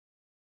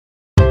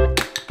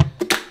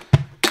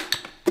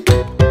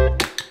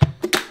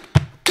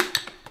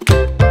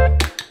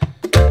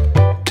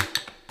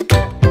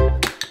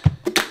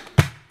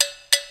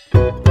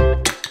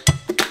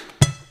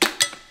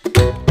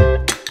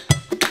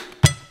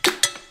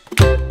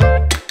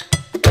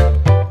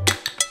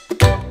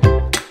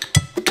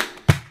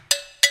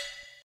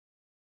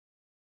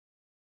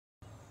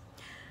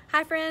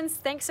Hi friends,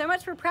 thanks so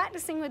much for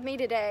practicing with me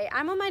today.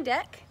 I'm on my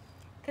deck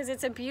because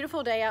it's a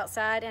beautiful day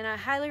outside, and I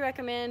highly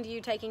recommend you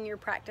taking your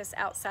practice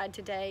outside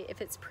today if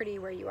it's pretty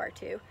where you are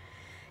too.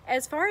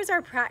 As far as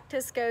our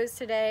practice goes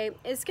today,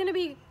 it's going to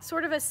be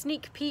sort of a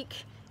sneak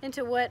peek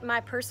into what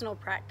my personal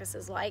practice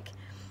is like.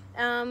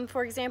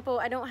 For example,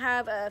 I don't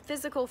have a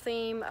physical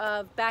theme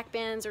of back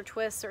bends or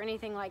twists or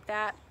anything like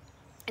that.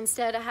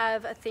 Instead, I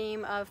have a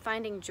theme of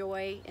finding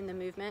joy in the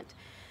movement,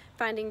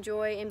 finding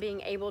joy in being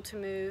able to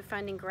move,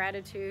 finding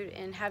gratitude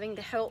and having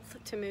the health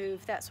to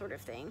move, that sort of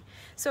thing.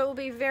 So it will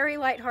be very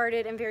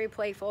lighthearted and very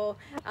playful.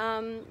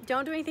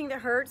 Don't do anything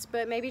that hurts,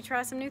 but maybe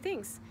try some new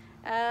things.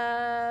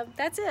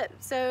 That's it.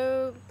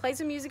 So play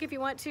some music if you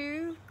want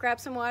to,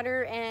 grab some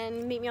water,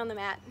 and meet me on the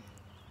mat.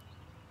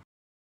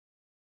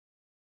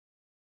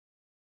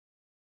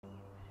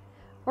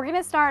 We're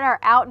going to start our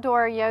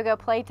outdoor yoga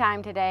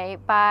playtime today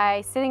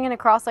by sitting in a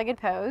cross-legged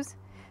pose,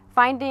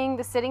 finding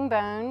the sitting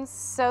bones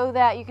so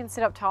that you can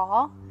sit up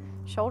tall,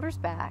 shoulders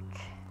back,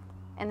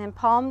 and then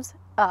palms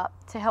up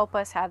to help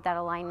us have that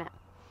alignment.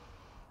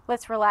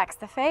 Let's relax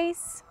the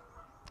face,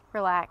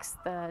 relax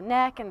the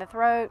neck and the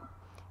throat.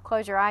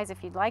 Close your eyes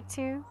if you'd like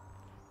to.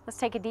 Let's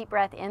take a deep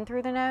breath in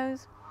through the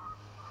nose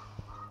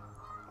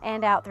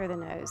and out through the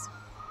nose.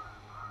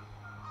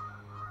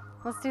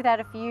 Let's do that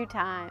a few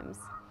times.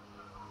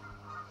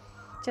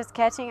 Just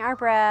catching our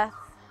breath,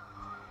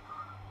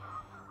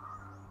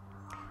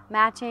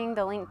 matching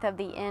the length of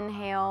the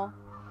inhale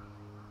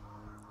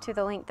to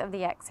the length of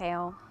the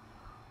exhale,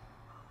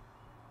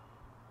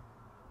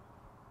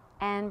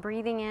 and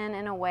breathing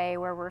in a way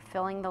where we're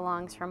filling the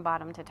lungs from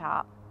bottom to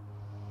top.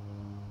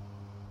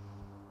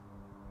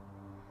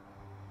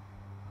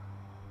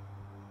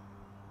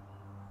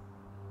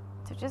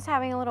 So just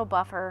having a little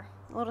buffer,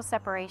 a little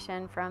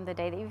separation from the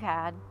day that you've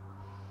had.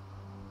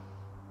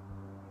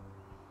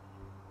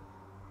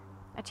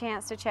 A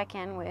chance to check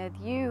in with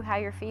you, how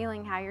you're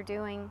feeling, how you're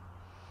doing.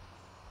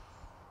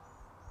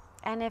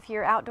 And if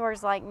you're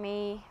outdoors like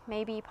me,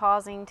 maybe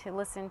pausing to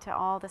listen to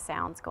all the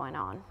sounds going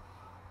on.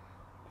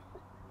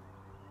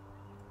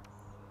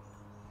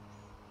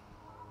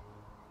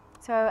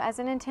 So as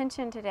an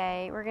intention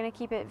today, we're going to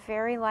keep it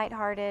very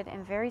lighthearted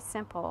and very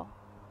simple.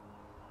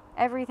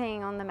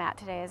 Everything on the mat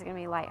today is going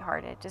to be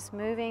lighthearted, just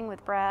moving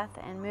with breath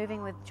and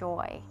moving with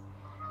joy.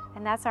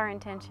 And that's our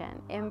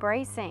intention,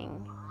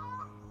 embracing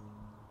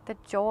the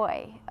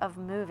joy of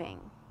moving.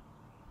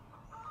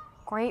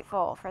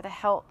 Grateful for the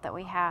help that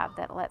we have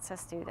that lets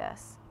us do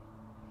this.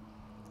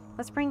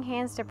 Let's bring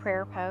hands to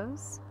prayer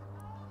pose.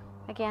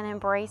 Again,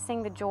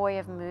 embracing the joy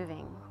of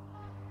moving.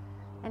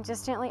 And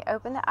just gently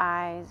open the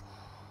eyes.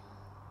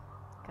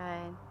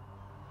 Good.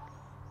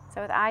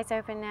 So with eyes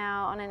open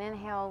now, on an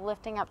inhale,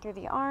 lifting up through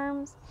the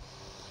arms.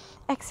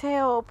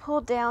 Exhale,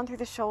 pull down through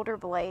the shoulder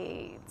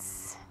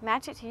blades.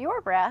 Match it to your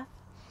breath.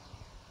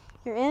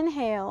 Your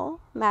inhale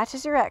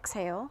matches your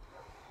exhale.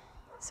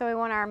 So we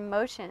want our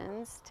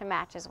motions to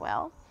match as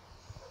well.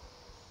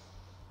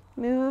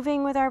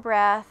 Moving with our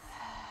breath.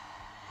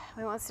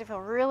 We want it to feel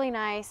really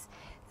nice.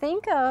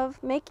 Think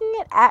of making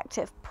it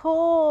active.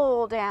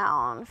 Pull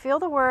down. Feel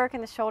the work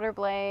in the shoulder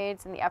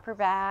blades and the upper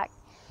back.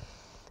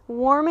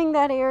 Warming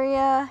that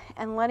area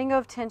and letting go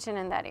of tension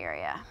in that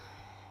area.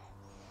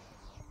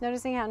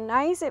 Noticing how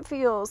nice it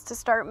feels to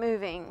start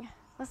moving.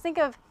 Let's think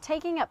of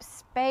taking up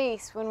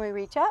space when we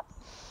reach up.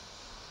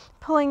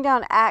 Pulling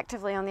down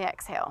actively on the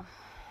exhale.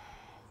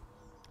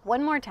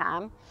 One more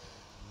time.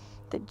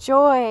 The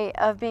joy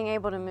of being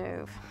able to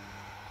move.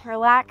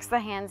 Relax the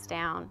hands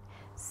down.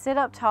 Sit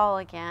up tall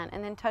again,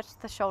 and then touch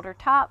the shoulder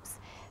tops,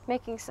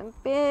 making some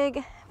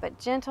big but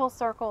gentle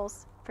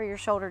circles for your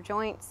shoulder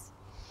joints.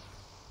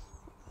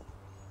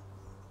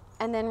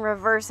 And then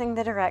reversing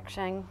the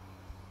direction,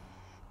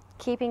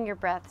 keeping your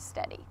breath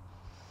steady.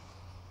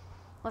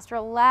 Let's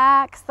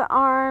relax the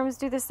arms.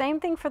 Do the same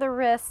thing for the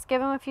wrists.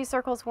 Give them a few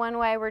circles one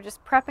way. We're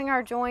just prepping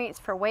our joints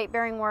for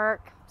weight-bearing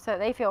work so that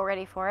they feel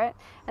ready for it.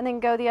 And then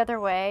go the other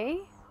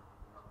way.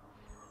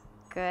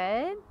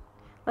 Good.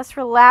 Let's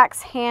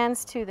relax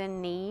hands to the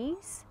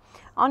knees.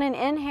 On an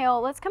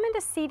inhale, let's come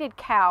into seated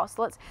cow.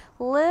 So let's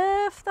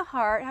lift the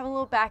heart, have a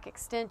little back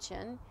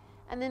extension.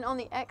 And then on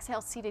the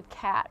exhale, seated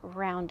cat,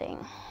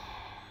 rounding.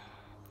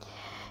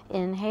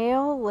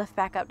 Inhale, lift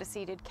back up to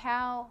seated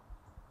cow.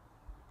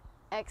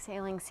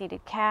 Exhaling,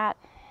 seated cat.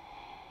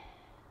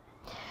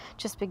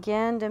 Just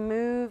begin to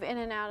move in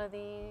and out of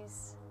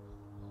these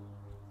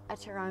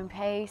at your own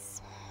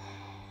pace.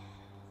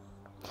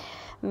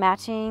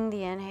 Matching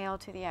the inhale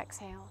to the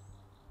exhale.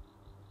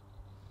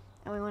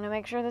 And we want to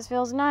make sure this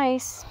feels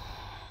nice.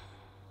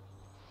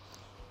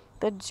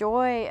 The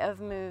joy of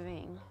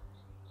moving.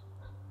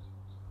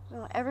 We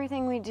want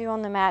everything we do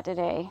on the mat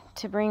today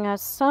to bring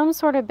us some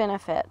sort of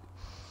benefit.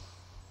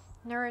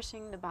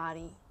 Nourishing the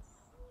body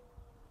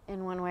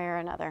in one way or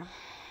another.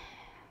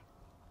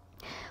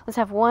 Let's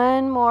have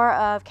one more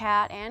of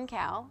cat and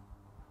cow.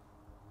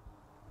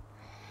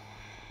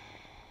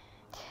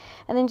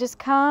 And then just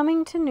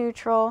coming to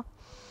neutral,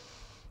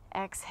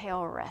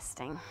 exhale,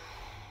 resting.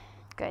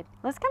 Good.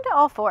 Let's come to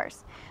all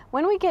fours.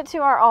 When we get to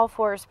our all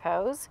fours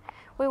pose,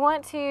 we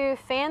want to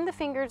fan the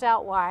fingers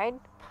out wide,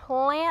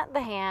 plant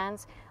the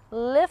hands,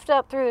 lift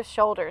up through the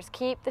shoulders.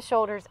 Keep the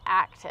shoulders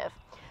active.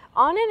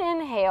 On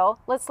an inhale,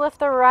 let's lift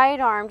the right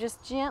arm,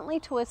 just gently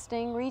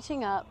twisting,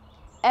 reaching up.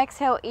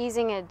 Exhale,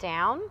 easing it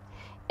down.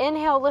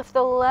 Inhale, lift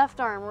the left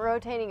arm,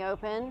 rotating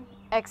open.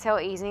 Exhale,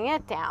 easing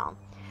it down.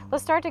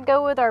 Let's start to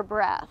go with our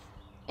breath.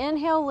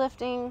 Inhale,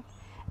 lifting.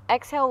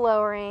 Exhale,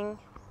 lowering.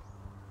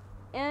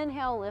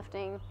 Inhale,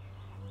 lifting.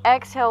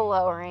 Exhale,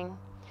 lowering.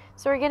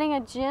 So we're getting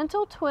a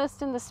gentle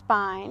twist in the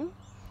spine,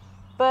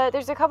 but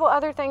there's a couple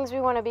other things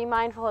we want to be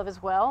mindful of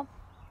as well.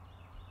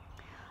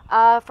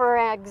 For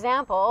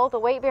example, the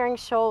weight-bearing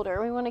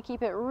shoulder, we want to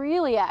keep it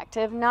really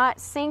active, not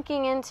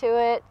sinking into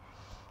it,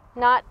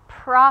 not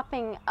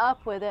propping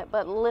up with it,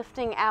 but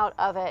lifting out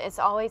of it. It's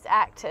always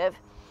active.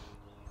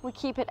 We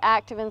keep it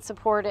active and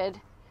supported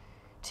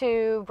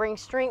to bring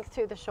strength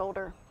to the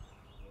shoulder,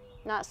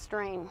 not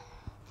strain.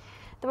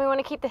 Then we want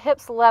to keep the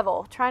hips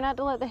level. Try not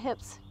to let the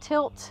hips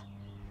tilt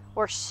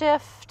or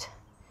shift.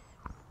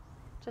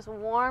 Just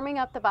warming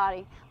up the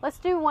body. Let's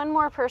do one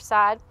more per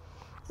side.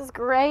 This is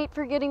great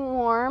for getting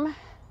warm.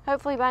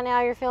 Hopefully by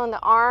now you're feeling the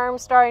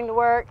arms starting to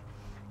work,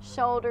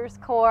 shoulders,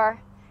 core.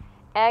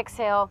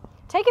 Exhale.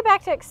 Take it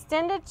back to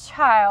extended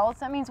child.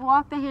 So that means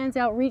walk the hands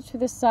out, reach to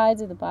the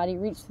sides of the body,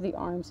 reach to the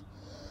arms.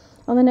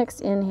 On the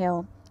next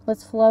inhale,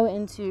 let's flow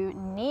into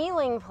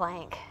kneeling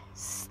plank.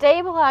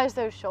 Stabilize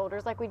those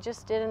shoulders like we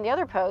just did in the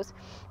other pose.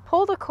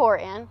 Pull the core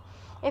in.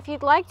 If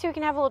you'd like to, you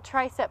can have a little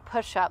tricep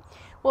push-up.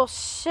 We'll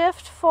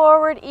shift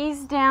forward,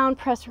 ease down,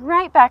 press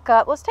right back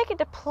up. Let's take it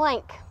to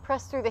plank.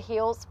 Press through the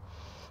heels.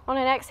 On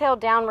an exhale,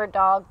 downward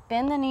dog.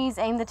 Bend the knees,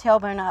 aim the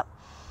tailbone up.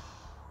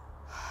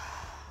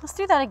 Let's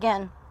do that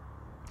again.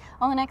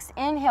 On the next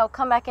inhale,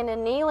 come back into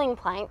kneeling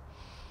plank.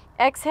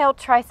 Exhale,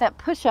 tricep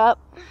push-up.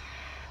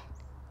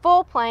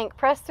 Full plank,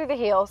 press through the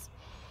heels.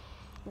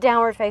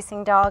 Downward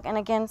facing dog. And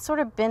again, sort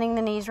of bending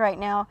the knees right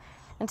now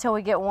until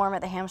we get warm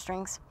at the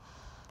hamstrings.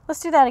 Let's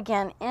do that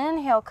again.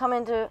 Inhale, come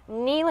into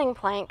kneeling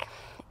plank.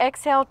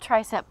 Exhale,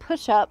 tricep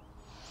push-up.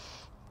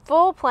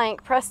 Full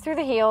plank, press through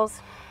the heels.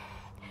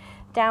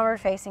 Downward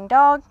facing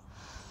dog.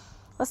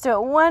 Let's do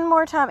it one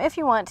more time if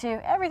you want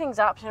to. Everything's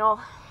optional.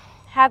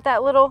 Have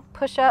that little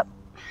push-up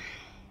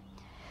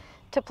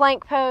to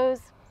plank pose,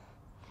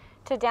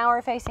 to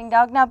downward facing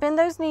dog. Now bend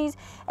those knees,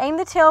 aim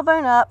the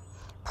tailbone up,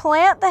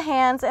 plant the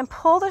hands, and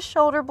pull the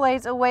shoulder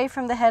blades away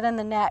from the head and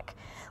the neck.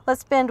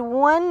 Let's bend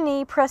one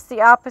knee, press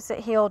the opposite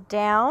heel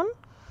down,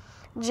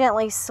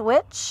 gently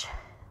switch,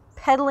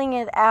 pedaling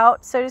it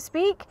out, so to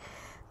speak,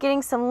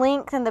 getting some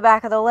length in the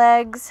back of the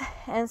legs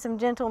and some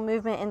gentle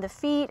movement in the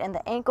feet and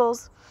the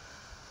ankles.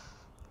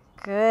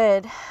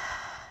 Good.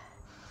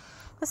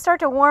 Let's start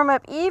to warm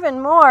up even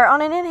more.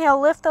 On an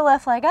inhale, lift the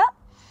left leg up.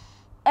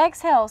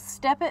 Exhale,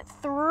 step it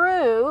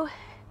through,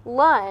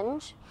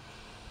 lunge.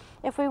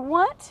 If we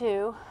want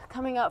to,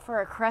 coming up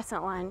for a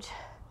crescent lunge,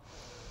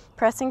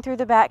 pressing through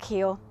the back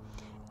heel.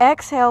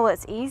 Exhale,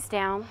 let's ease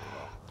down.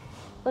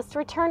 Let's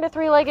return to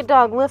three-legged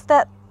dog. Lift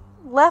that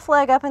left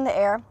leg up in the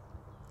air.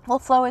 We'll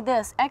flow with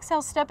this.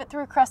 Exhale, step it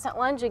through crescent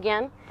lunge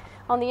again.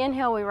 On the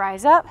inhale, we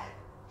rise up.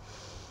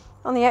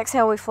 On the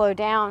exhale, we flow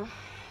down.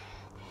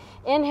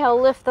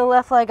 Inhale, lift the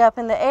left leg up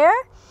in the air.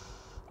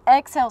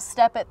 Exhale,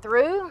 step it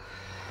through.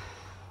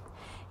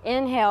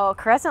 Inhale,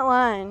 crescent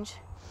lunge.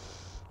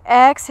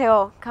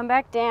 Exhale, come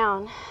back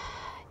down.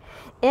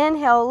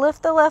 Inhale,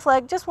 lift the left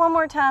leg just one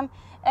more time.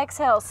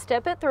 Exhale,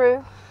 step it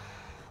through.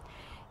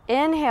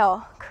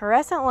 Inhale,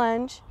 crescent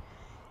lunge.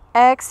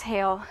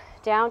 Exhale,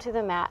 down to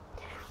the mat.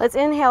 Let's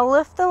inhale,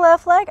 lift the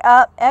left leg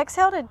up.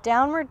 Exhale to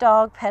downward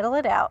dog, pedal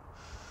it out.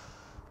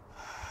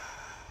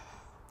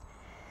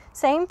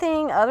 Same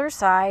thing, other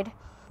side.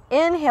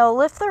 Inhale,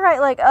 lift the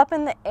right leg up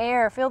in the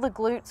air. Feel the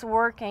glutes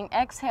working.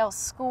 Exhale,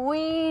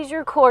 squeeze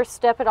your core,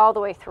 step it all the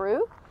way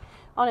through.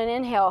 On an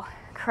inhale,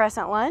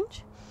 crescent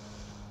lunge.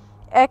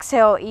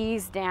 Exhale,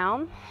 ease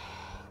down.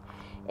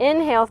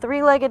 Inhale,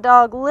 three-legged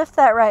dog, lift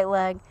that right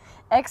leg.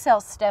 Exhale,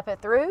 step it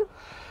through.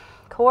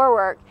 Core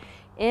work.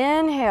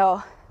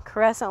 Inhale,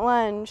 crescent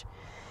lunge.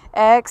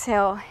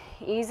 Exhale,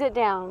 ease it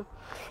down.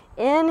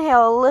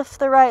 Inhale, lift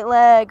the right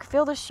leg.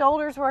 Feel the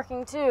shoulders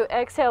working too.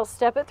 Exhale,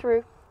 step it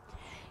through.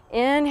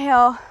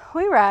 Inhale,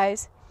 we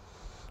rise.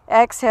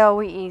 Exhale,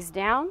 we ease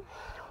down.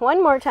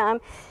 One more time.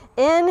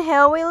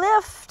 Inhale, we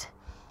lift.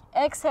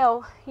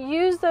 Exhale,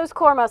 use those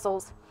core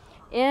muscles.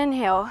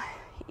 Inhale,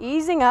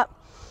 easing up.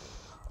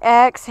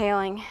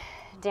 Exhaling,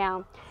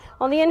 down.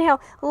 On the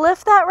inhale,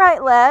 lift that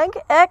right leg.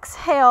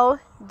 Exhale,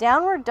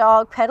 downward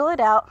dog, pedal it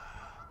out.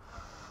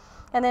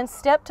 And then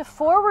step to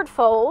forward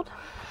fold.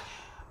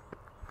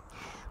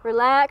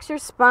 Relax your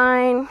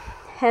spine,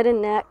 head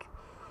and neck.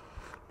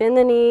 Bend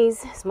the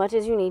knees as much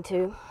as you need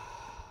to.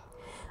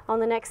 On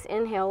the next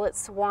inhale, let's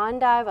swan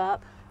dive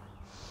up.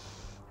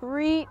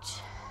 Reach.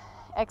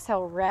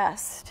 Exhale,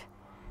 rest.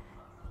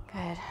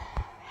 Good.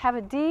 Have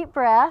a deep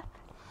breath.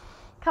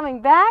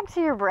 Coming back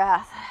to your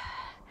breath.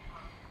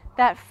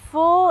 That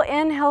full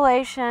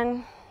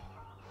inhalation.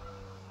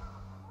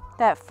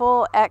 that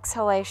full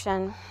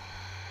exhalation,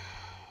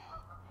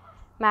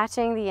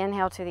 matching the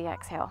inhale to the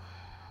exhale.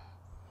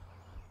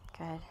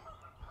 Good.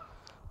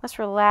 Let's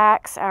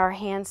relax our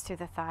hands to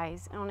the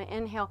thighs. On an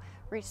inhale,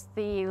 reach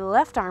the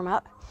left arm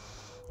up.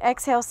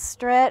 Exhale,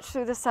 stretch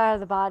through the side of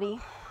the body.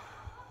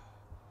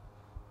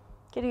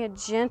 Getting a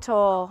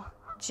gentle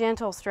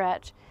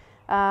stretch.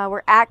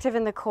 We're active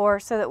in the core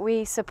so that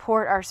we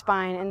support our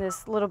spine in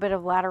this little bit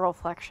of lateral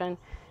flexion.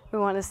 We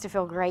want this to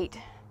feel great.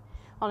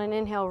 On an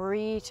inhale,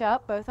 reach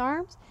up, both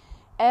arms.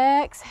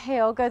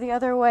 Exhale, go the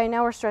other way.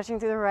 Now we're stretching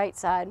through the right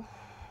side.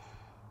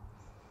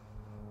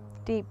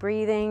 Deep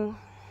breathing.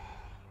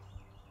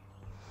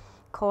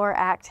 Core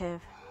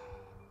active.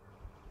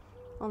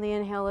 On the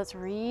inhale, let's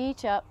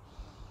reach up.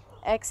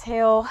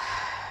 Exhale,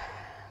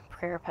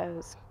 prayer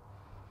pose.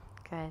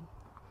 Good.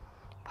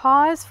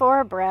 Pause for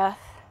a breath.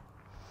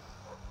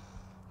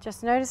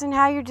 Just noticing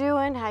how you're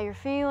doing, how you're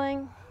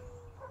feeling.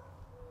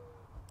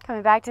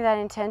 Coming back to that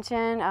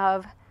intention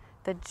of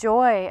the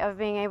joy of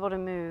being able to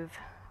move.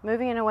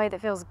 Moving in a way that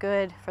feels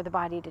good for the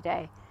body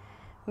today.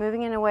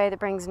 Moving in a way that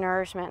brings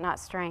nourishment, not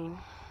strain.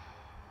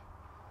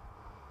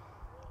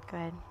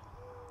 Good.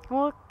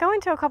 We'll go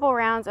into a couple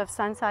rounds of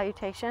sun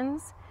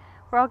salutations,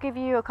 where I'll give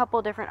you a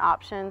couple different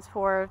options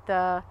for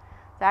the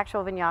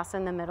actual vinyasa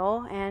in the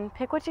middle, and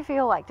pick what you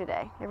feel like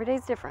today. Every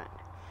day's different.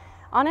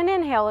 On an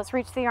inhale, let's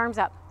reach the arms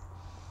up.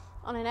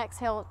 On an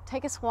exhale,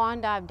 take a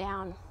swan dive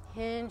down.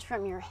 Hinge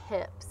from your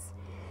hips.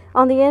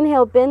 On the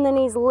inhale, bend the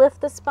knees,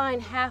 lift the spine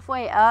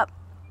halfway up.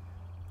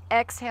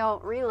 Exhale,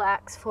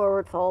 relax,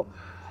 forward fold.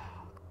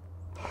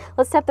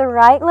 Let's step the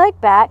right leg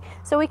back.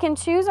 So we can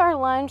choose our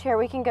lunge here.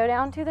 We can go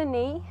down to the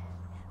knee.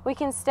 We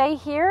can stay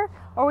here,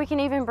 or we can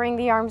even bring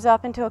the arms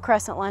up into a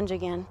crescent lunge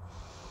again.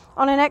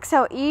 On an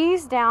exhale,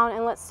 ease down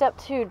and let's step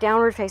to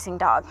downward facing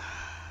dog.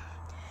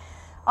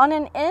 On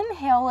an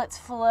inhale, let's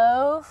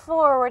flow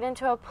forward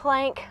into a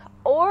plank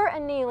or a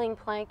kneeling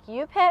plank.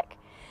 You pick.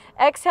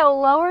 Exhale,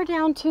 lower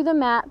down to the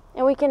mat,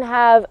 and we can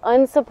have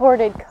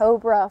unsupported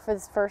cobra for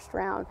this first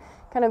round,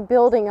 kind of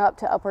building up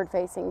to upward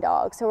facing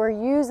dog. So we're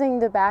using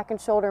the back and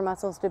shoulder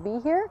muscles to be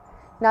here,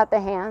 not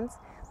the hands.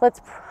 Let's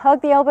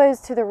hug the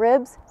elbows to the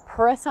ribs,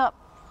 press up,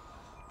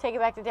 take it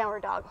back to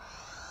downward dog.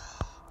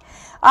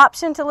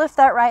 Option to lift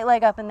that right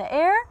leg up in the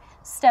air,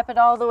 step it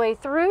all the way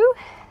through.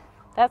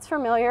 That's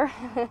familiar.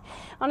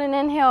 On an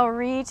inhale,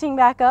 reaching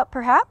back up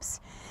perhaps.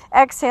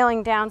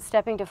 Exhaling down,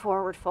 stepping to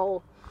forward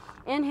fold.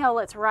 Inhale,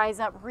 let's rise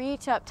up,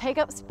 reach up, take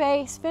up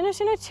space,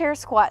 finish in a chair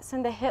squat,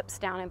 send the hips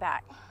down and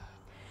back.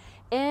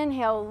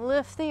 Inhale,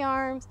 lift the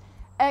arms.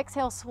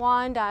 Exhale,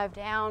 swan dive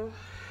down.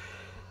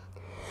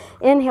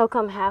 Inhale,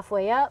 come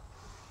halfway up.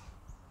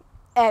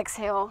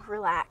 Exhale,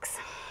 relax.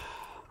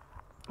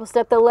 We'll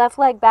step the left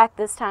leg back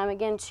this time.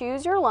 Again,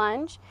 choose your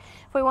lunge.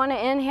 If we want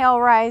to inhale,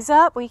 rise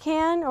up, we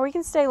can, or we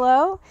can stay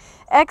low.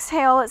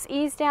 Exhale, let's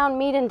ease down,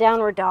 meet in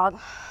downward dog.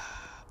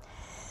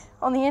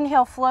 On the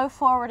inhale, flow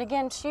forward.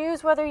 Again,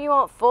 choose whether you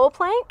want full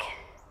plank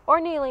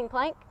or kneeling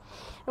plank.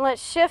 And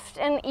let's shift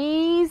and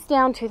ease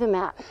down to the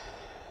mat.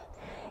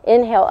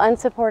 Inhale,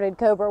 unsupported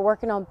cobra,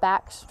 working on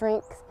back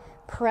strength,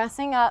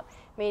 pressing up,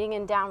 meeting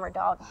in downward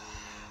dog.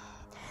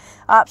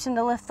 Option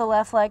to lift the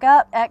left leg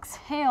up.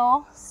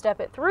 Exhale, step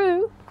it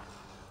through.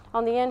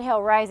 On the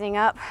inhale, rising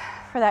up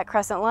for that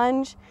crescent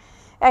lunge.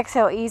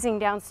 Exhale, easing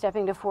down,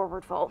 stepping to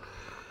forward fold.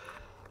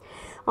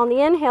 On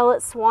the inhale,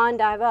 let's swan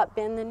dive up.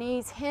 Bend the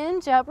knees,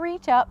 hinge up,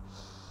 reach up.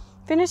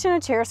 Finish in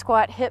a chair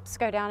squat, hips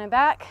go down and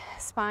back.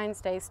 Spine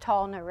stays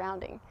tall, no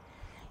rounding.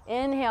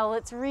 Inhale,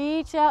 let's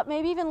reach up,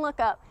 maybe even look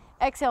up.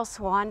 Exhale,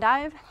 swan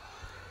dive.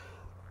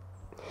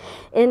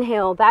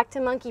 Inhale, back to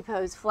monkey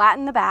pose,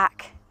 flatten the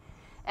back.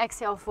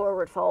 Exhale,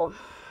 forward fold.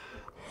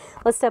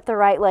 Let's step the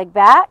right leg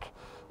back.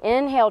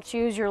 Inhale,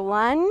 choose your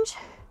lunge.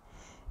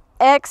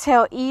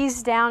 Exhale,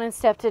 ease down and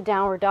step to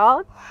downward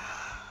dog.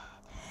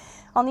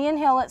 On the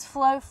inhale, let's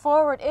flow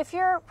forward. If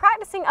you're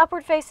practicing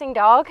upward facing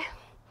dog,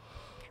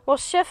 we'll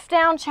shift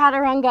down,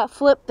 chaturanga,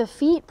 flip the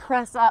feet,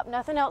 press up.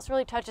 Nothing else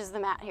really touches the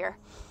mat here.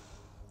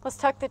 Let's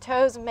tuck the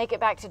toes and make it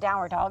back to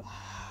downward dog.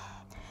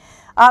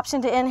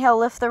 Option to inhale,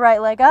 lift the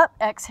right leg up.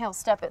 Exhale,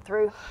 step it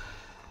through.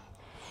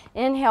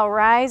 Inhale,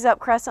 rise up,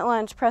 crescent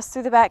lunge, press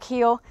through the back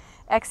heel.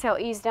 Exhale,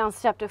 ease down,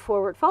 step to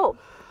forward fold.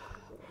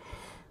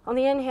 On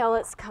the inhale,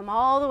 let's come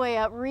all the way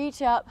up,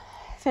 reach up,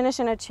 finish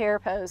in a chair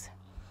pose.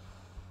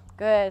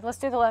 Good. Let's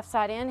do the left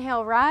side.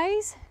 Inhale,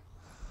 rise.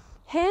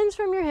 Hinge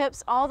from your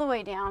hips all the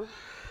way down.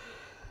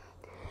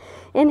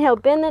 Inhale,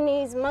 bend the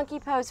knees, monkey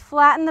pose,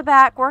 flatten the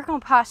back, work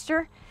on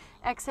posture.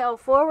 Exhale,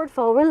 forward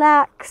fold,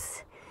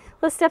 relax.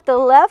 Let's step the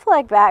left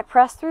leg back,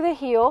 press through the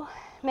heel.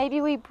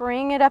 Maybe we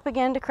bring it up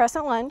again to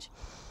crescent lunge.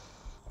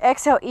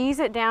 Exhale, ease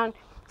it down,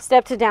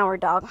 step to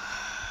downward dog.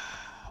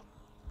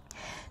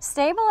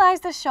 Stabilize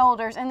the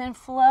shoulders and then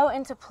flow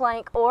into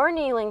plank or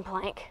kneeling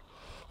plank.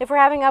 If we're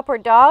having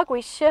upward dog,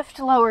 we shift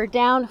lower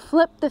down,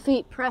 flip the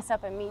feet, press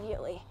up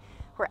immediately.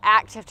 We're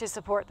active to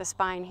support the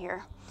spine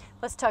here.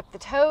 Let's tuck the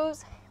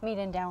toes, meet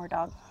in downward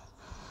dog.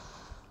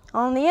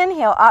 On the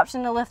inhale,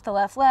 option to lift the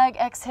left leg.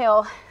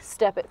 Exhale,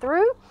 step it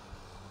through.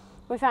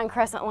 We find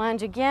crescent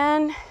lunge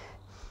again.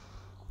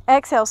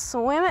 Exhale,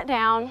 swim it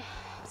down,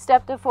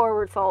 step to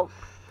forward fold.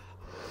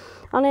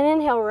 On an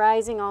inhale,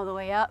 rising all the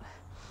way up.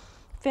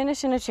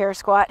 Finish in a chair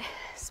squat.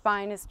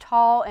 Spine is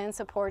tall and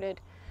supported.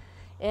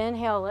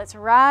 Inhale, let's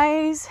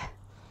rise.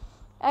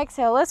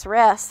 Exhale, let's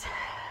rest.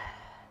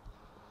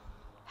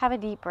 Have a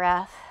deep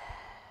breath.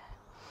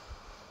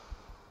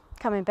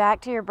 Coming back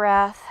to your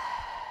breath.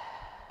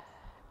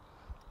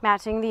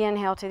 Matching the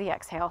inhale to the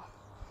exhale.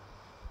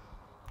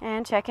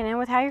 And checking in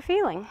with how you're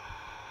feeling.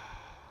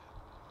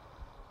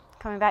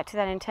 Coming back to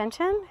that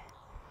intention.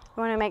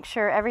 We want to make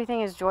sure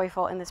everything is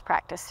joyful in this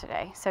practice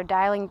today. So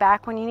dialing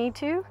back when you need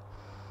to,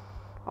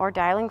 or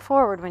dialing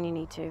forward when you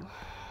need to.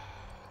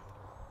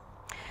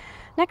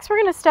 Next, we're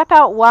going to step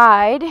out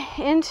wide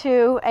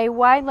into a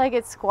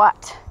wide-legged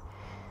squat.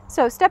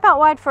 So step out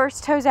wide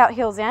first, toes out,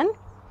 heels in.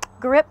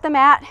 Grip the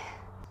mat.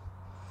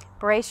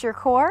 Brace your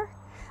core.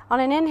 On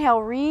an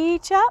inhale,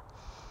 reach up.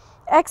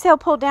 Exhale,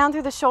 pull down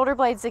through the shoulder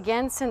blades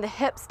again. Send the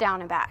hips down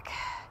and back.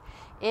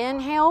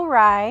 Inhale,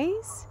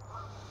 rise.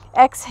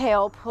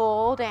 Exhale,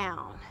 pull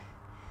down.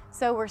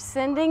 So we're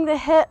sending the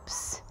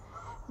hips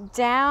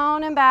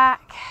down and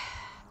back.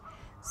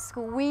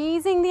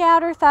 Squeezing the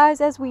outer thighs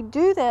as we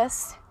do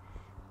this,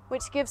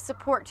 which gives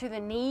support to the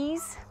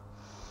knees.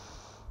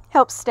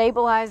 Helps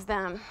stabilize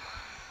them.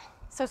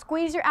 So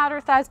squeeze your outer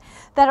thighs.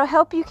 That'll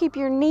help you keep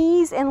your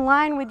knees in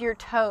line with your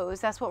toes.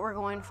 That's what we're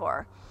going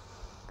for.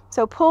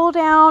 So pull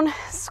down,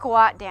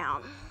 squat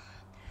down.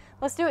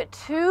 Let's do it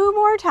 2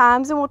 more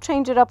times and we'll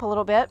change it up a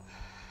little bit.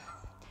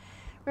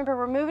 Remember,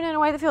 we're moving in a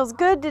way that feels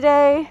good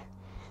today.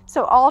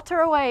 So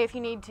alter away if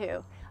you need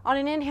to. On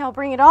an inhale,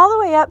 bring it all the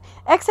way up.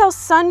 Exhale,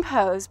 sun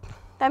pose.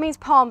 That means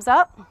palms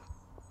up,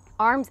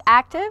 arms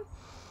active.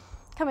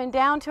 Coming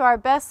down to our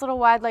best little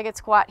wide-legged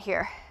squat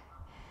here.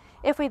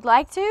 If we'd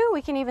like to,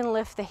 we can even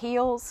lift the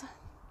heels.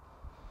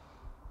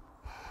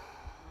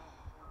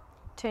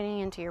 Tuning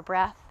into your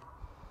breath.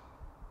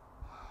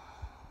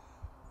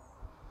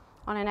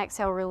 On an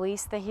exhale,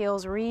 release the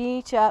heels,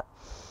 reach up.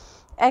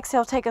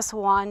 Exhale, take a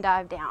swan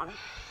dive down.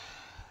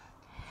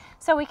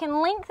 So we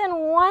can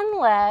lengthen one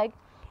leg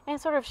and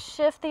sort of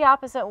shift the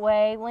opposite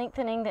way,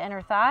 lengthening the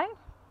inner thigh.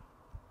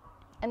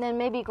 And then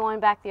maybe going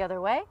back the other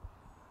way.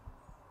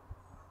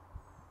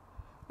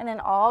 And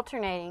then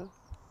alternating.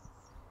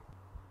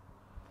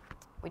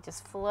 We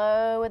just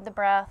flow with the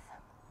breath.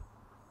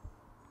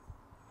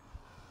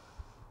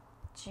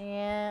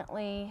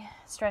 Gently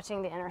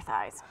stretching the inner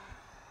thighs.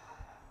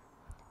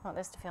 I want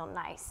this to feel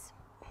nice.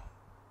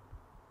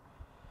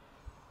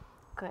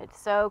 Good.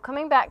 So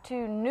coming back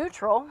to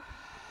neutral,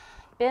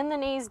 bend the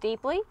knees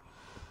deeply,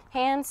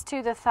 hands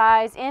to the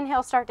thighs.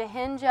 Inhale, start to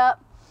hinge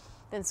up,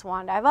 then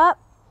swan dive up.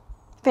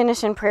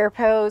 Finish in prayer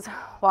pose,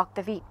 walk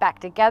the feet back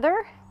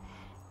together,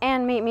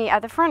 and meet me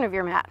at the front of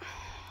your mat.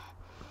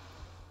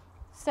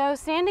 So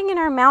standing in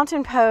our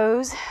mountain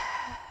pose,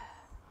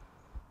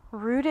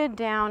 rooted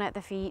down at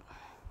the feet,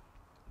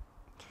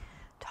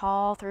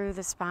 tall through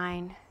the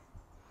spine.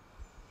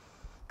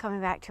 Coming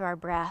back to our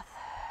breath.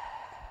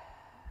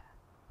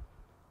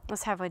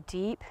 Let's have a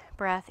deep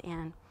breath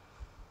in.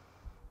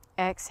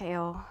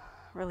 Exhale,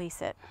 release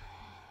it.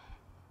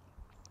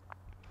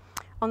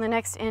 On the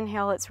next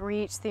inhale, let's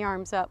reach the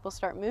arms up. We'll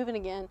start moving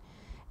again.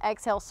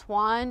 Exhale,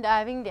 swan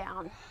diving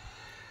down.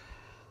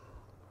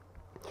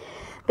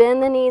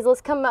 Bend the knees. Let's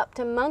come up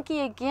to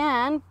monkey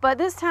again, but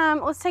this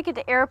time let's take it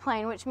to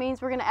airplane, which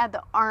means we're going to add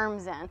the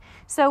arms in.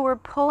 So we're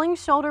pulling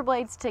shoulder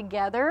blades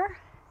together,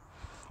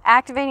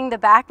 activating the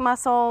back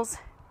muscles,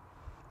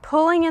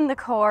 pulling in the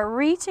core,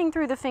 reaching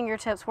through the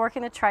fingertips,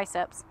 working the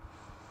triceps.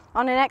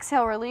 On an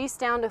exhale, release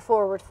down to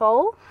forward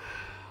fold.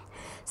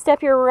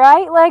 Step your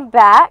right leg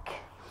back.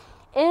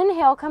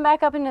 Inhale, come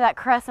back up into that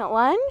crescent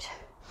lunge.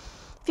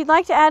 If you'd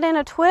like to add in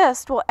a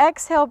twist, we'll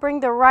exhale, bring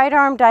the right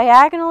arm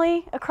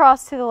diagonally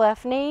across to the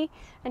left knee,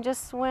 and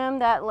just swim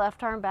that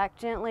left arm back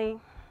gently.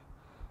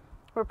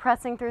 We're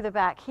pressing through the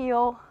back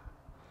heel.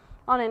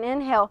 On an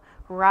inhale,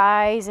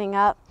 rising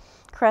up,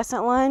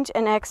 crescent lunge,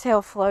 and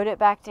exhale, float it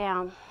back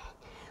down.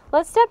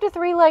 Let's step to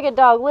three-legged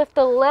dog. Lift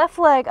the left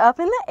leg up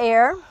in the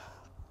air.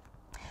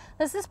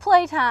 This is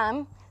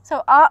playtime,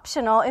 so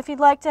optional. If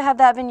you'd like to have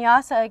that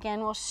vinyasa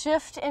again, we'll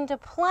shift into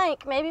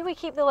plank. Maybe we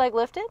keep the leg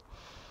lifted.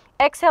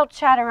 Exhale,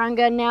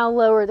 chaturanga. Now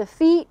lower the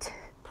feet,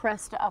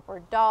 press to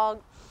upward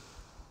dog,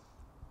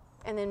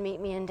 and then meet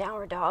me in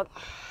downward dog.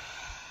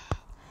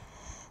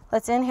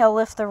 Let's inhale,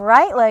 lift the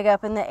right leg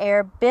up in the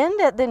air,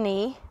 bend at the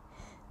knee,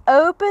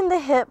 open the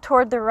hip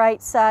toward the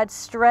right side,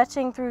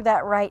 stretching through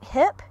that right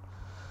hip.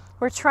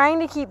 We're trying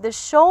to keep the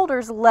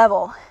shoulders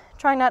level.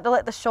 Try not to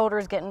let the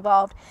shoulders get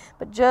involved,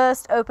 but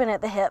just open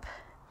at the hip.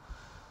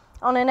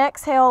 On an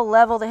exhale,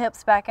 level the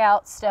hips back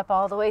out, step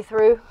all the way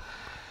through.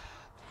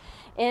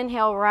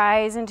 Inhale,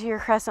 rise into your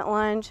crescent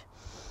lunge.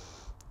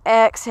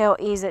 Exhale,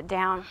 ease it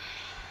down.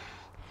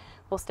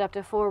 We'll step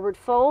to forward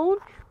fold.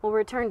 We'll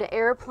return to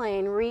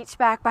airplane, reach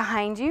back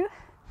behind you.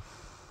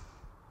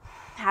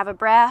 Have a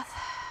breath.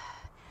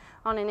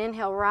 On an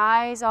inhale,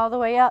 rise all the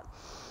way up.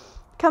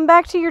 Come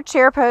back to your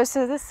chair pose.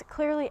 So this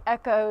clearly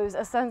echoes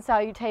a sun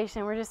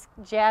salutation. We're just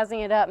jazzing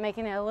it up,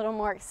 making it a little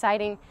more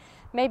exciting.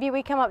 Maybe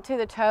we come up to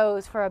the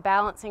toes for a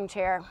balancing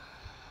chair.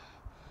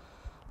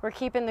 We're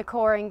keeping the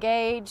core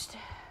engaged.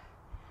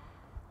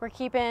 We're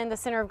keeping the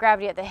center of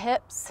gravity at the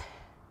hips,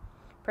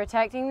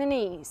 protecting the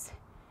knees.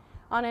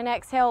 On an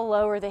exhale,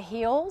 lower the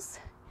heels.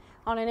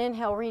 On an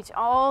inhale, reach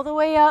all the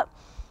way up.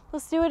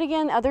 Let's do it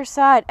again, other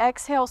side.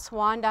 Exhale,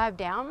 swan dive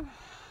down.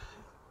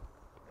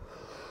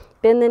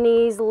 Bend the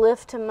knees,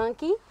 lift to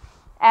monkey.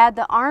 Add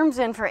the arms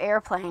in for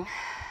airplane.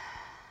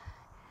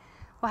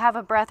 We'll have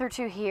a breath or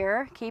two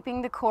here,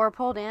 keeping the core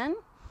pulled in,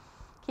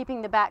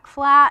 keeping the back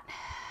flat.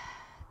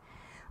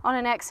 On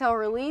an exhale,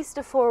 release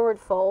to forward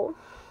fold.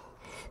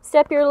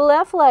 Step your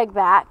left leg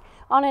back.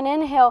 On an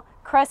inhale,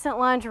 crescent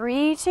lunge,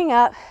 reaching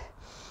up.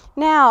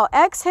 Now,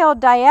 exhale,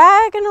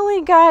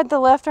 diagonally guide the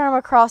left arm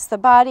across the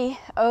body.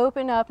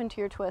 Open up into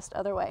your twist,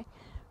 other way.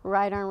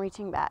 Right arm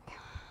reaching back.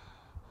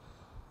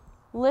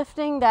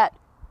 Lifting that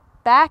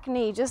back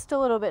knee just a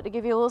little bit to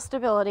give you a little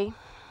stability.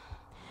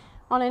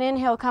 On an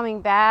inhale,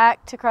 coming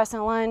back to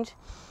crescent lunge.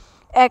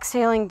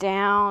 Exhaling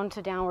down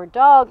to downward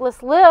dog.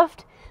 Let's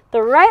lift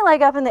the right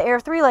leg up in the air,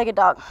 three-legged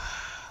dog.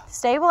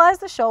 Stabilize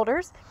the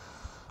shoulders.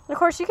 And of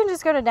course, you can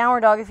just go to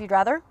downward dog if you'd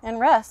rather and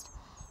rest.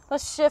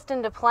 Let's shift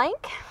into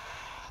plank.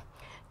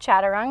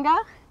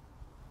 Chaturanga,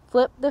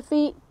 flip the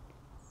feet,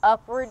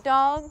 upward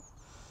dog,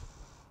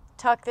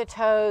 tuck the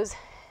toes,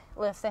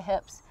 lift the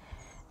hips,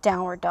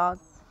 downward dog.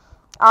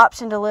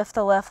 Option to lift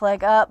the left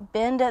leg up,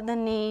 bend at the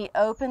knee,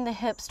 open the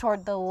hips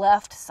toward the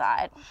left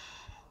side.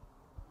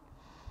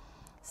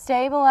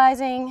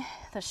 Stabilizing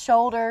the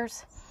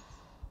shoulders,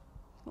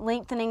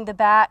 lengthening the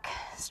back,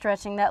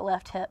 stretching that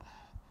left hip.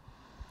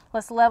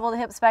 Let's level the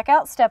hips back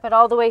out, step it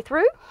all the way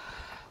through.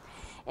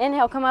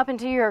 Inhale, come up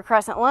into your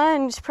crescent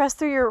lunge. Press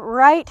through your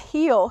right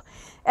heel.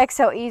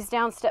 Exhale, ease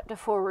down, step to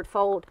forward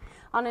fold.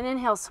 On an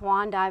inhale,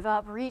 swan dive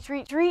up. Reach,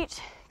 reach, reach.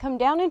 Come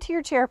down into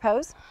your chair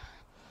pose.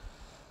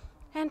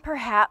 And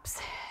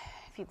perhaps,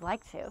 if you'd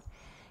like to,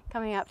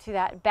 coming up to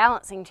that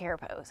balancing chair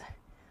pose.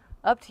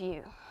 Up to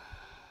you.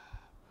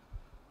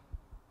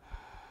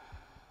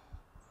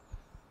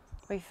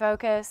 We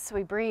focus,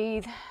 we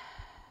breathe.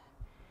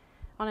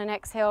 On an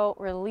exhale,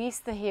 release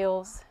the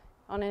heels.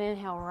 On an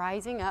inhale,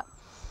 rising up.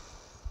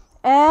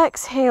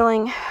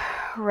 Exhaling,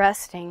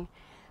 resting,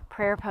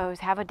 prayer pose.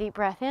 Have a deep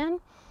breath in.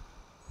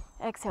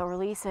 Exhale,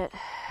 release it.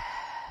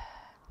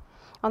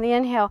 On the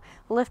inhale,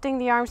 lifting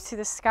the arms to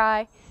the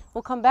sky.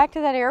 We'll come back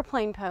to that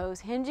airplane pose,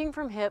 hinging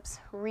from hips,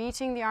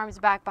 reaching the arms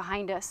back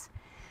behind us,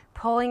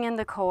 pulling in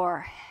the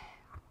core,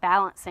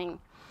 balancing.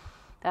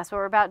 That's what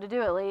we're about to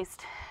do at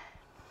least.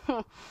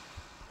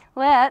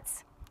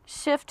 Let's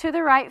shift to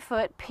the right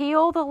foot,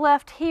 peel the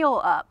left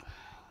heel up.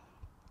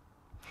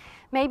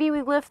 Maybe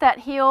we lift that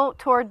heel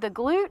toward the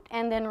glute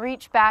and then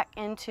reach back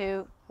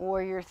into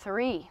warrior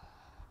three.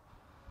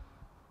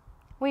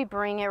 We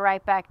bring it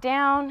right back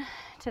down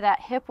to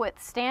that hip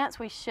width stance.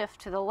 We shift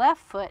to the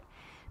left foot,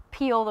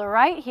 peel the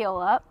right heel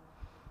up,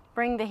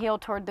 bring the heel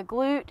toward the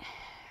glute,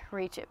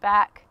 reach it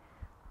back,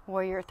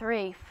 warrior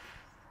three.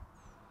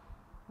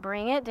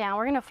 Bring it down.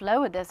 We're going to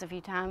flow with this a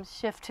few times.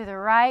 Shift to the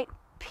right,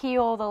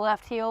 peel the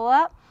left heel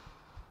up,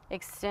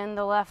 extend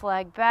the left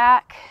leg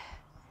back,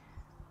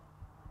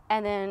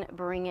 and then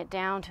bring it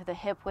down to the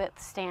hip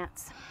width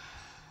stance.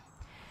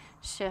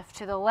 Shift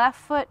to the left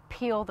foot,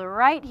 peel the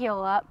right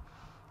heel up,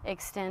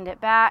 extend it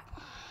back,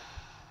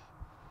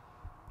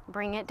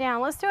 bring it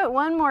down. Let's do it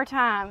one more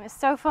time. It's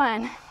so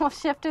fun. We'll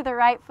shift to the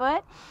right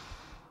foot,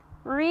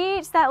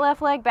 reach that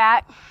left leg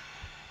back,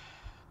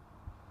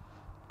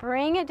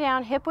 bring it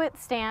down, hip width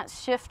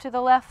stance, shift to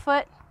the left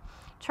foot.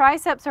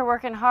 Triceps are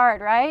working hard,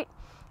 right?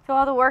 Feel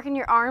all the work in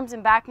your arms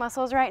and back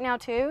muscles right now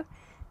too.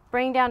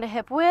 Bring down to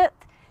hip width.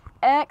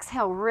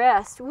 Exhale,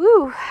 rest.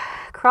 Woo!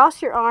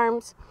 Cross your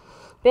arms,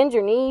 bend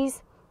your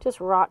knees, just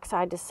rock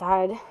side to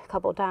side a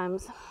couple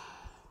times.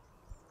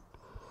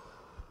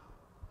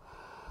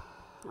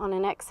 On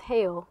an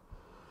exhale,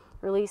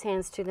 release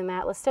hands to the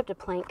mat. Let's step to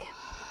plank.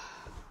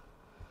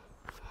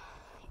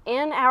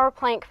 In our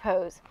plank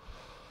pose,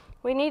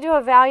 we need to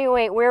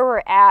evaluate where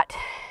we're at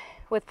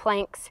with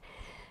planks,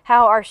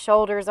 how our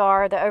shoulders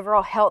are, the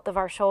overall health of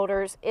our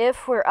shoulders.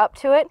 If we're up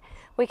to it,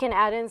 we can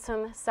add in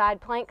some side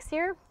planks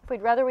here. If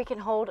we'd rather, we can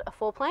hold a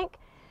full plank,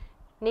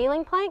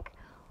 kneeling plank,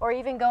 or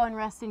even go and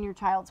rest in your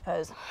child's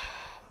pose.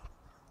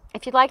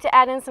 If you'd like to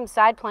add in some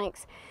side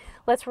planks,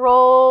 let's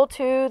roll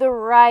to the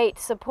right,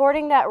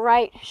 supporting that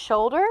right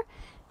shoulder,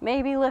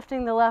 maybe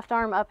lifting the left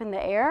arm up in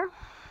the air.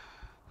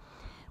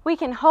 We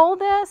can hold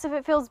this if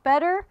it feels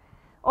better,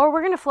 or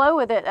we're going to flow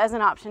with it as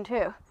an option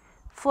too.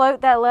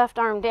 Float that left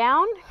arm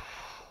down,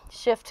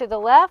 shift to the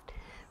left,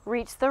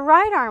 reach the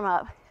right arm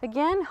up.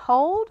 Again,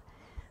 hold,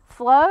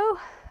 flow,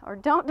 or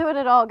don't do it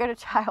at all. Go to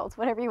child's,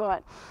 whatever you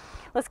want.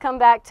 Let's come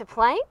back to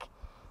plank.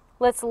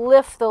 Let's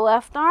lift the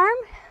left arm,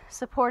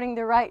 supporting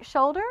the right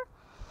shoulder.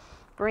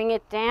 Bring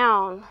it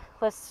down.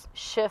 Let's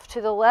shift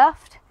to the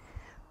left,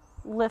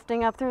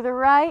 lifting up through the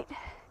right.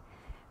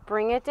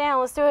 bring it down.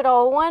 Let's do it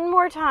all one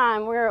more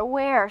time. We're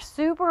aware,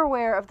 super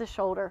aware of the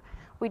shoulder.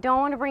 We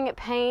don't want to bring it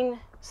pain,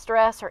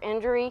 stress, or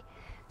injury,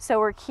 so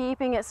we're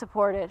keeping it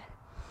supported.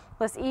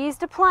 Let's ease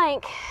to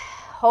plank.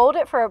 Hold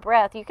it for a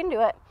breath. You can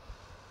do it.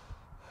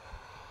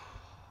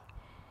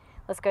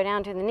 Let's go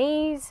down to the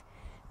knees,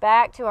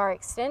 back to our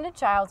extended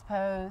child's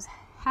pose,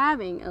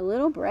 having a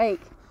little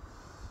break.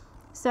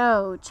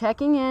 So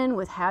checking in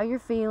with how you're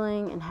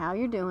feeling and how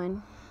you're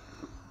doing.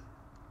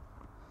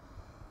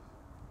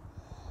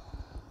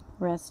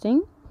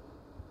 Resting.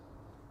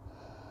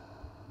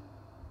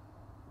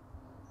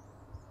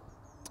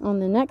 On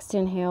the next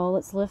inhale,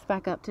 let's lift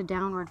back up to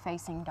downward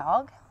facing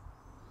dog.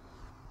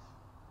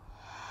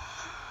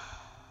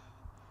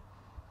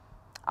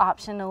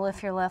 Option to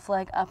lift your left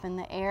leg up in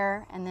the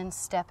air and then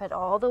step it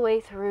all the way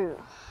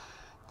through.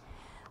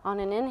 On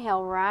an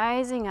inhale,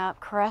 rising up,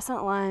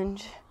 crescent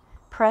lunge,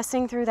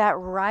 pressing through that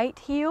right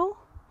heel,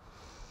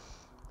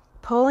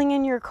 pulling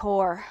in your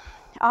core.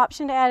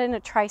 Option to add in a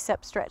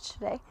tricep stretch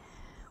today.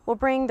 We'll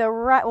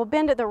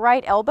bend at the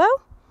right elbow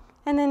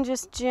and then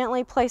just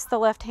gently place the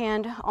left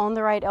hand on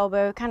the right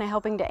elbow, kind of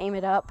helping to aim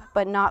it up,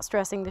 but not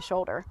stressing the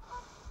shoulder.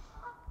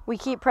 We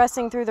keep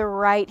pressing through the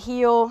right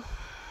heel,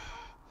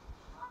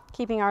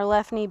 keeping our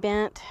left knee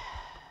bent.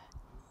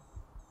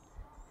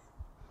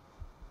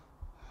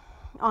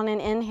 On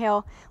an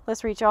inhale,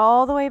 let's reach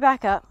all the way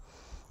back up.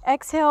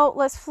 Exhale,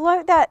 let's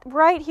float that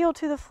right heel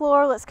to the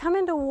floor. Let's come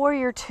into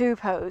warrior two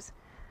pose.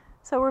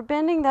 So we're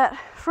bending that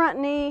front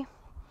knee,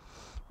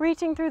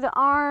 reaching through the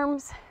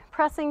arms,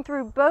 pressing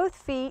through both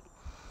feet,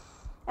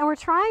 and we're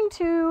trying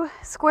to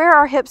square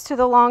our hips to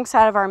the long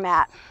side of our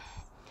mat.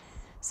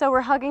 So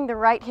we're hugging the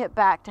right hip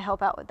back to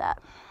help out with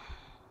that.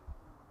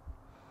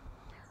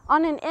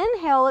 On an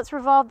inhale, let's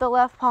revolve the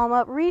left palm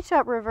up, reach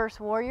up, reverse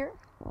warrior.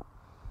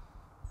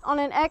 On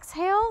an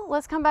exhale,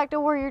 let's come back to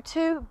warrior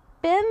two,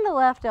 bend the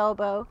left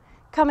elbow,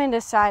 come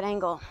into side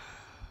angle.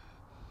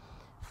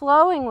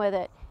 Flowing with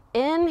it.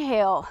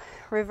 Inhale,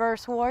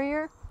 reverse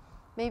warrior,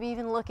 maybe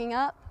even looking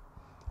up.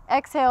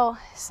 Exhale,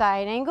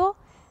 side angle,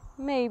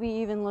 maybe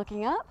even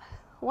looking up.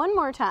 One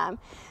more time.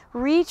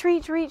 Reach,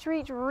 reach, reach,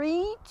 reach,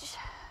 reach.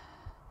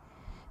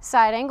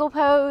 Side angle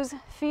pose.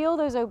 Feel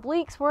those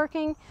obliques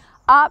working.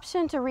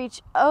 Option to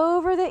reach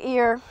over the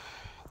ear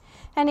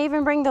and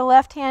even bring the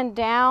left hand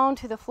down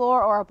to the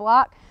floor or a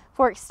block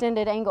for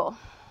extended angle.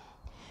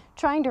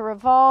 Trying to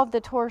revolve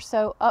the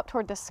torso up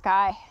toward the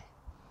sky.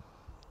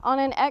 On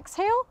an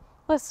exhale,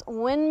 let's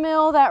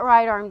windmill that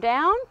right arm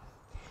down.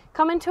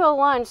 Come into a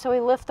lunge so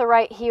we lift the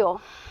right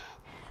heel.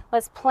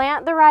 Let's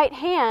plant the right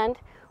hand.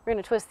 We're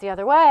going to twist the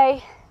other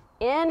way.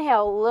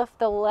 Inhale, lift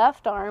the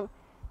left arm,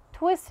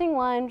 twisting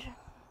lunge.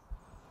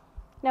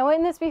 Now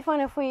wouldn't this be fun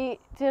if we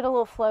did a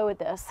little flow with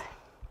this?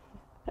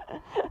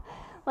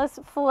 Let's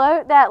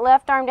float that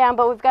left arm down,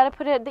 but we've got to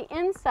put it at the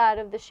inside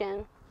of the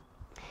shin.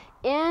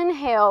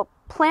 Inhale,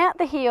 plant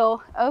the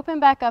heel,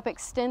 open back up,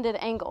 extended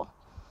angle.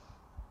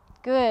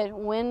 Good,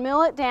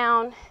 windmill it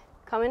down,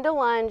 come into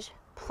lunge,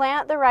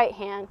 plant the right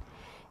hand,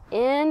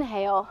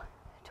 inhale,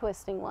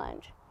 twisting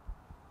lunge.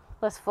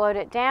 Let's float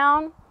it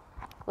down,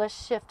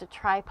 let's shift to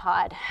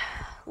tripod.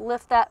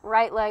 Lift that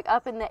right leg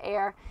up in the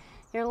air.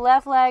 Your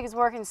left leg is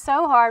working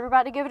so hard, we're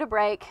about to give it a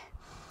break.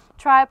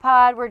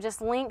 Tripod, we're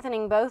just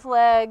lengthening both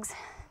legs,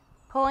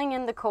 pulling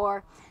in the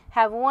core.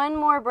 Have one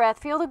more breath,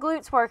 feel the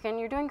glutes working,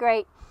 you're doing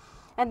great.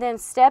 And then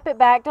step it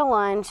back to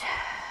lunge.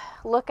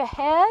 Look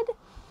ahead.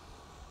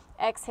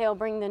 Exhale,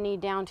 bring the knee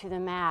down to the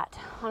mat.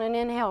 On an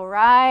inhale,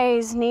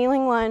 rise,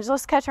 kneeling lunge.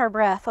 Let's catch our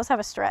breath. Let's have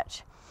a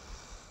stretch.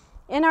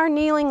 In our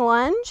kneeling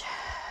lunge,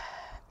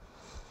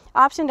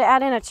 option to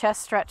add in a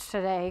chest stretch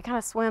today. Kind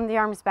of swim the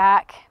arms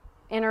back,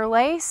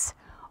 interlace,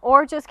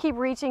 or just keep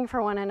reaching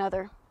for one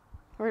another.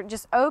 We're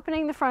just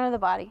opening the front of the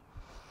body.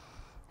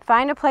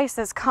 Find a place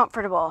that's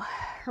comfortable.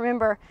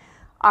 Remember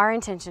our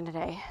intention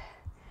today.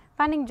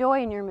 Finding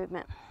joy in your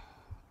movement.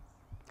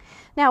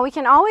 Now we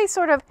can always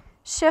sort of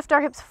shift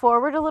our hips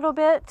forward a little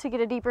bit to get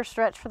a deeper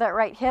stretch for that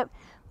right hip,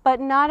 but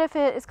not if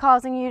it is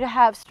causing you to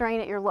have strain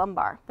at your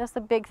lumbar. That's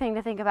the big thing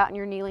to think about in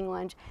your kneeling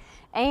lunge.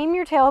 Aim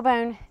your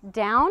tailbone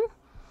down,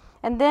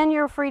 and then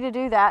you're free to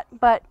do that,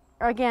 but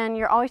again,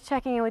 you're always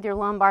checking in with your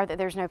lumbar that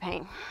there's no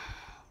pain.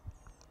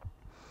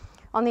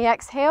 On the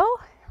exhale,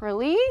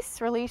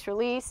 release, release,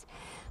 release.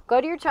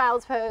 Go to your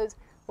child's pose.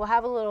 We'll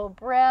have a little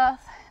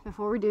breath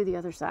before we do the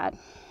other side.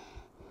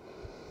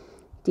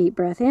 Deep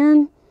breath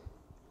in,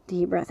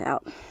 deep breath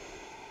out.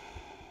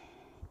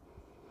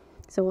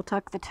 So we'll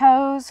tuck the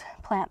toes,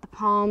 plant the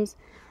palms,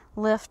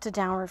 lift to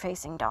downward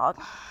facing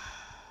dog.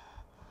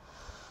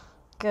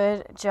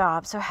 Good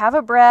job. So have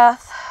a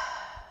breath.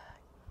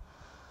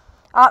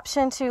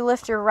 Option to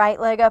lift your right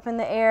leg up in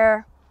the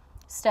air,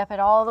 step it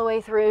all the way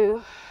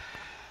through.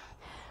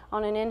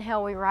 On an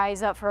inhale, we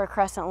rise up for a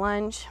crescent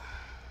lunge.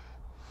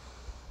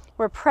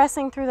 We're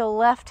pressing through the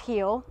left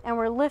heel and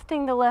we're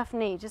lifting the left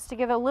knee just to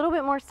give a little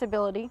bit more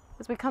stability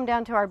as we come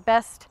down to our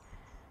best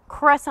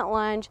crescent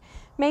lunge.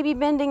 Maybe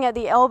bending at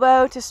the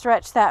elbow to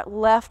stretch that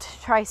left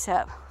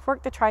tricep.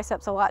 Work the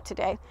triceps a lot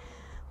today.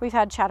 We've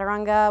had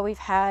chaturanga, we've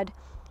had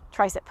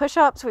Tricep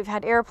push-ups, we've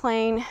had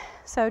airplane.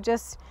 So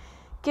just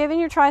giving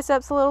your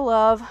triceps a little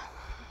love.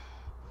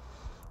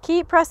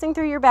 Keep pressing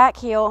through your back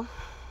heel.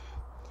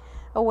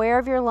 Aware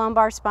of your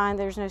lumbar spine,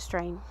 there's no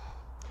strain.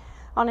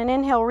 On an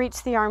inhale,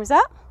 reach the arms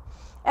up.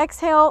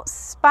 Exhale,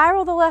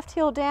 spiral the left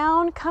heel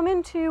down, come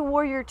into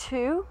warrior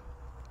two.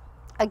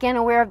 Again,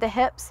 aware of the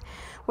hips.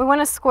 We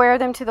want to square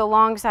them to the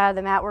long side of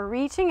the mat. We're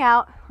reaching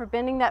out, we're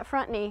bending that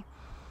front knee.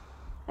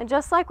 And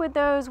just like with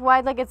those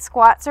wide-legged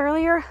squats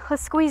earlier,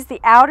 let's squeeze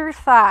the outer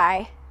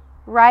thigh,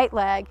 right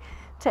leg,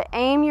 to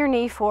aim your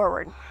knee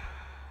forward.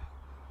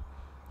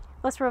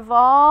 Let's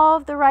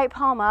revolve the right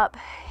palm up.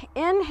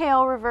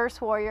 Inhale,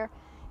 reverse warrior,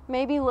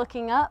 maybe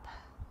looking up.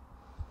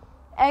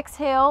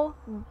 Exhale,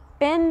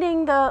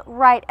 bending the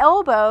right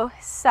elbow,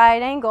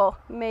 side angle,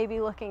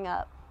 maybe looking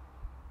up.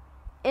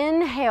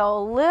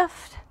 Inhale,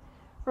 lift,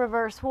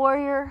 reverse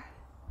warrior.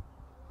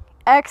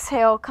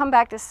 Exhale, come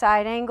back to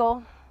side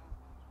angle.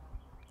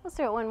 Let's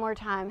do it one more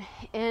time.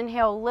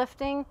 Inhale,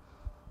 lifting.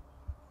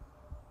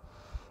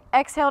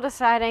 Exhale to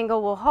side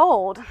angle, we'll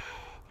hold.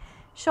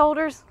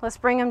 Shoulders, let's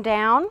bring them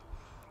down.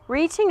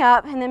 Reaching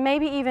up and then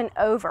maybe even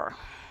over.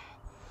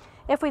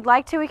 If we'd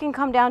like to, we can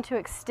come down to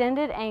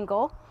extended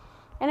angle.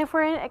 And if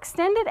we're in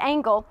extended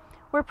angle,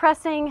 we're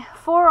pressing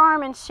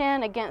forearm and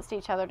shin against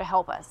each other to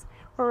help us.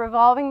 We're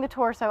revolving the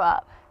torso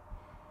up.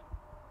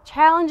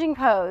 Challenging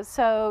pose,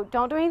 so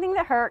don't do anything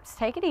that hurts.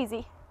 Take it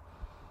easy.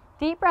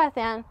 Deep breath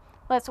in.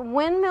 Let's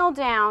windmill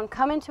down,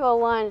 come into a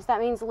lunge. That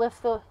means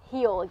lift the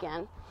heel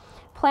again.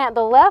 Plant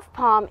the left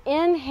palm,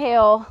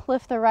 inhale,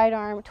 lift the right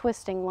arm,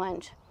 twisting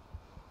lunge.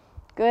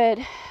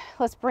 Good.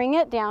 Let's bring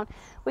it down.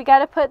 We got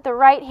to put the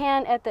right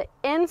hand at the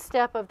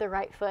instep of the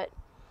right foot.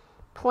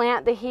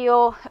 Plant the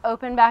heel,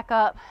 open back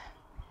up,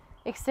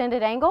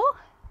 extended angle.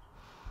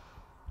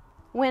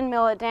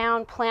 Windmill it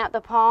down, plant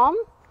the palm,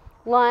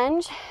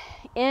 lunge,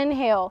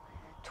 inhale,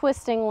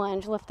 twisting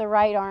lunge, lift the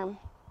right arm.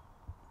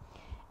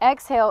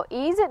 Exhale,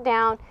 ease it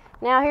down.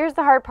 Now here's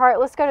the hard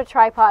part. Let's go to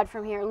tripod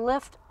from here.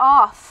 Lift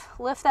off.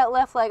 Lift that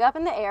left leg up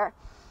in the air.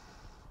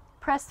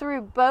 Press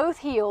through both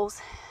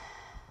heels.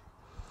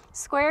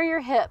 Square your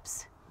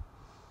hips.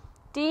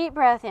 Deep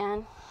breath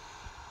in.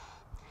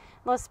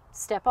 Let's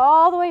step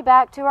all the way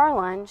back to our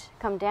lunge.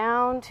 Come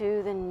down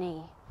to the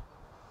knee.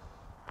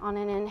 On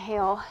an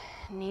inhale,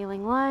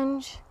 kneeling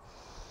lunge.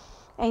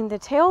 Aim the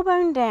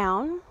tailbone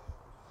down.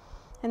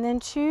 And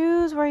then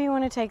choose where you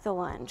want to take the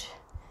lunge.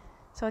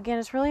 So again,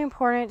 it's really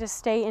important to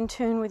stay in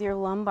tune with your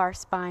lumbar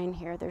spine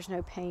here. There's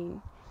no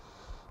pain.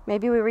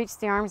 Maybe we reach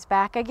the arms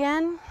back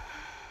again.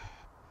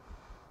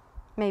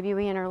 Maybe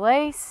we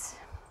interlace.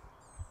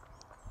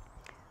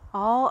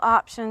 All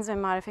options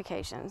and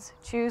modifications.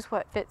 Choose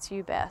what fits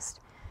you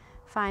best.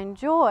 Find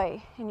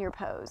joy in your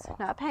pose,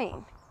 not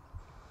pain.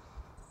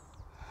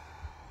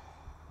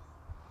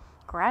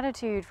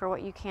 Gratitude for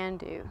what you can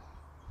do.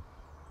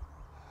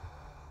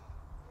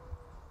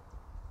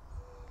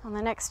 On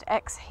the next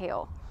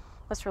exhale,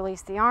 let's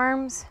release the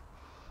arms,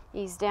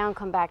 ease down,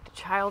 come back to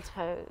child's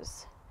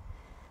pose.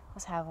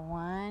 Let's have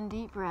one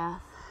deep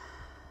breath.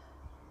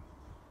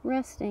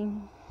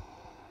 Resting.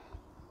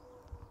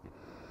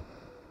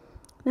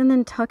 And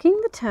then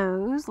tucking the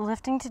toes,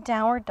 lifting to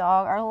downward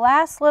dog. Our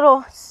last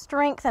little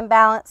strength and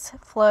balance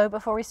flow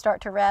before we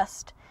start to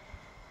rest.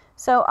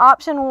 So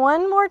option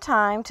one more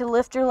time to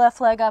lift your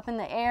left leg up in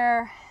the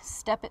air,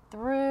 step it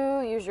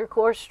through, use your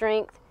core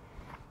strength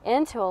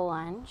into a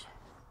lunge.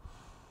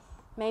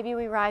 Maybe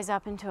we rise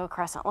up into a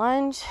crescent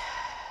lunge.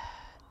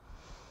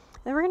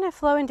 Then we're going to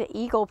flow into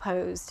eagle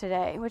pose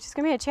today, which is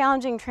going to be a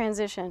challenging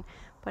transition,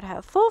 but I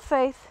have full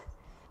faith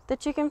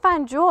that you can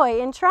find joy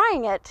in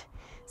trying it.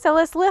 So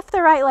let's lift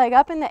the right leg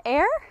up in the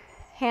air,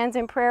 hands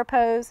in prayer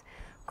pose,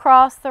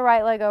 cross the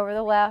right leg over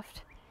the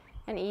left,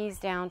 and ease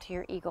down to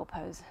your eagle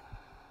pose.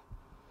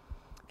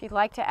 If you'd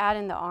like to add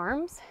in the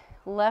arms,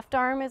 left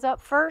arm is up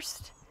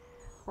first,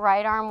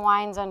 right arm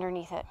winds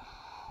underneath it.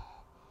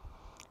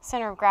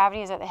 Center of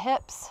gravity is at the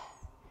hips.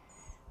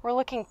 We're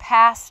looking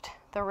past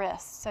the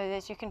wrists so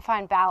that you can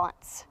find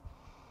balance.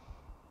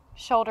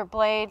 Shoulder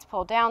blades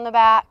pull down the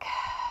back.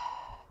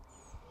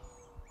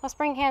 Let's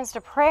bring hands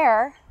to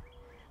prayer.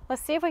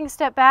 Let's see if we can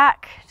step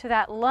back to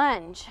that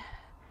lunge.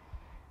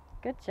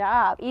 Good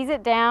job. Ease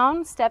it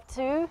down. Step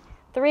two,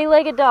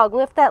 three-legged dog.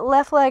 Lift that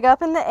left leg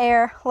up in the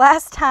air.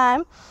 Last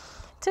time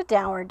to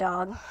downward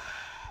dog.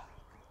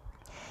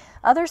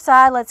 Other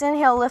side, let's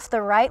inhale, lift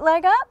the right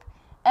leg up.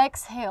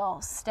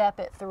 Exhale, step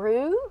it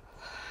through.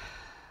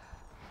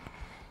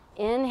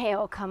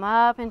 Inhale, come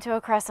up into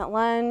a crescent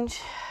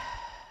lunge.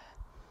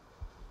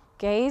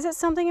 Gaze at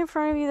something in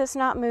front of you that's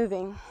not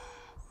moving.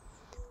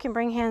 You can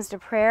bring hands to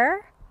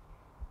prayer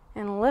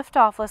and lift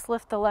off. Let's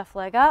lift the left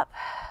leg up,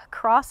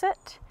 cross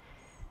it,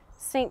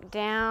 sink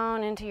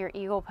down into your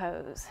eagle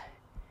pose.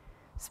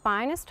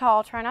 Spine is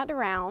tall, try not to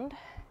round.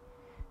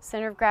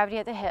 Center of gravity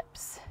at the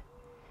hips.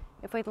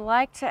 If we'd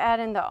like to add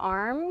in the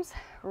arms,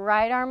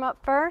 right arm up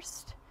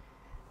first,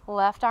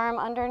 left arm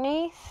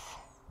underneath,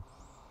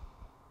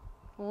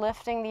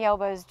 lifting the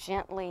elbows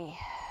gently.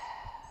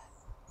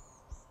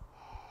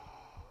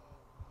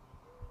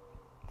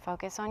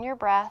 Focus on your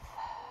breath.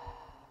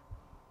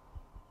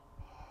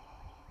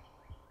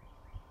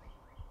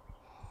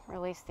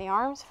 Release the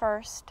arms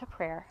first to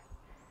prayer.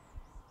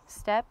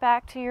 Step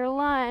back to your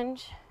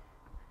lunge.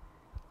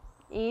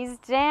 Ease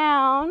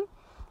down.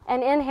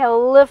 And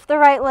inhale, lift the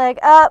right leg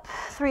up,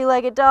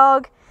 three-legged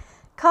dog.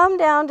 Come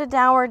down to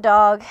downward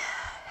dog.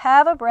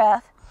 Have a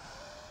breath.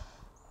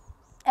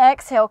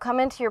 Exhale, come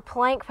into your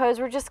plank pose.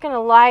 We're just going to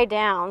lie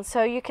down.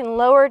 So you can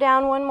lower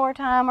down one more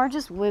time or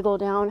just wiggle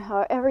down,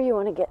 however you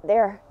want to get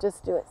there.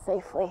 Just do it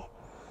safely.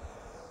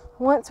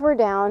 Once we're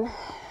down,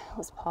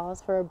 let's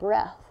pause for a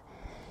breath.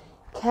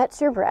 Catch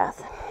your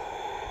breath.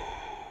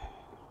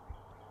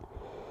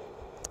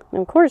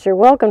 And of course, you're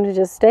welcome to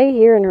just stay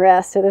here and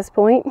rest at this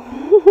point.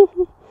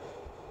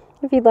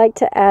 If you'd like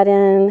to add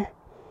in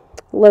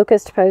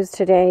locust pose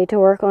today to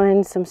work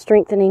on some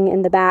strengthening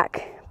in the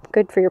back,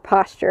 good for your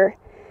posture,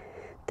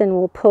 then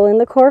we'll pull in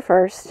the core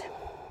first.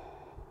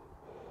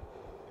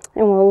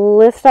 And we'll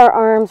lift our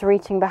arms,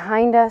 reaching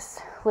behind us,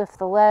 lift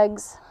the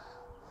legs.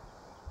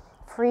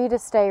 Free to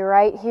stay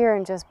right here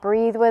and just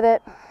breathe with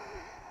it.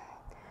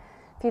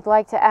 If you'd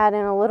like to add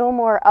in a little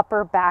more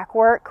upper back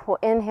work, we'll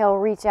inhale,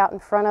 reach out in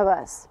front of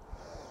us.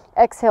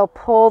 Exhale,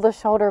 pull the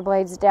shoulder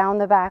blades down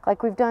the back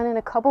like we've done in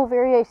a couple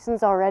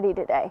variations already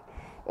today.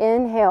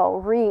 Inhale,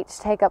 reach,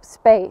 take up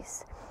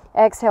space.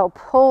 Exhale,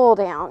 pull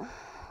down.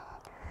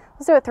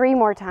 Let's do it 3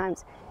 more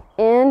times.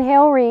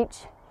 Inhale, reach.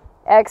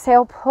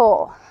 Exhale,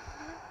 pull.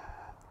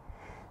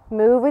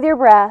 Move with your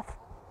breath.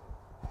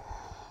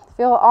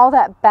 Feel all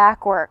that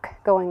back work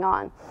going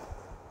on.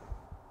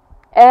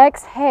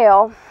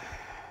 Exhale.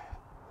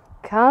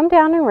 Come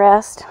down and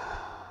rest.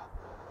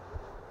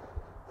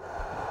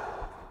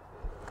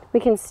 We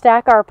can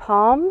stack our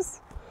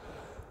palms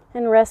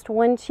and rest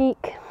one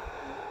cheek.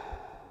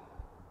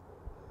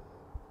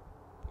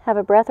 Have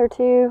a breath or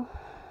two.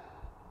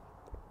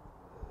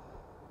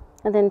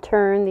 And then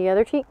turn the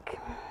other cheek.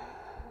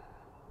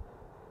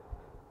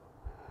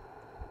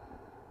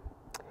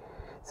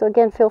 So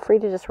again, feel free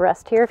to just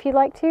rest here if you'd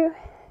like to.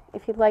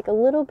 If you'd like a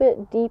little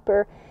bit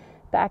deeper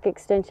back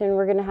extension,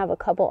 we're going to have a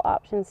couple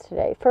options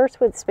today. First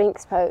with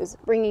Sphinx pose,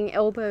 bringing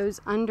elbows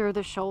under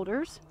the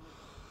shoulders.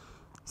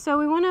 So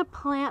we want to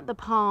plant the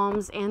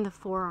palms and the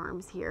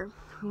forearms here.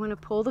 We want to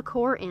pull the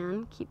core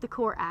in, keep the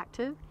core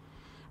active.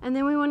 And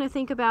then we want to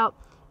think about,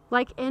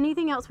 like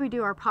anything else we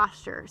do, our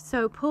posture.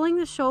 So pulling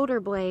the shoulder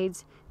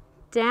blades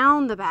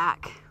down the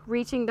back,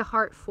 reaching the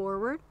heart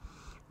forward.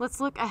 Let's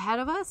look ahead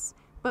of us,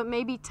 but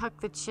maybe tuck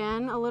the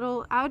chin a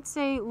little. I would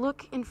say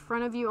look in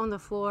front of you on the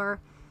floor,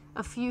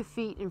 a few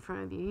feet in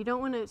front of you. You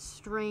don't want to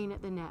strain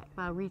at the neck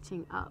by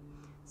reaching up.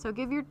 So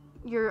give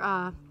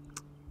your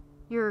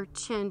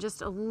chin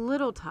just a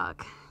little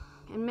tuck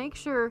and make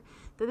sure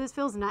that this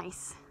feels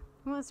nice.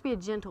 We want this to be a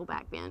gentle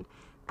back bend.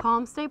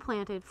 Palms stay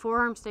planted,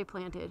 forearms stay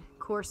planted,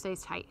 core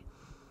stays tight.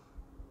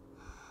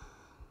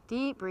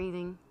 Deep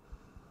breathing.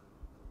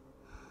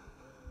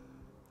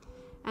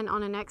 And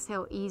on an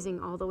exhale, easing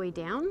all the way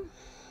down.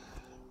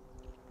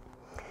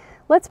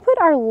 Let's put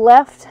our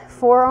left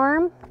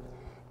forearm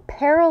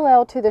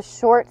parallel to the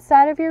short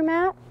side of your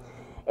mat.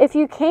 If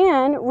you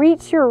can,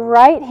 reach your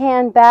right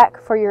hand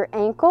back for your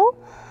ankle.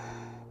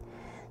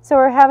 So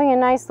we're having a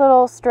nice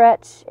little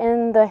stretch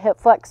in the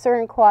hip flexor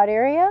and quad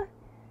area.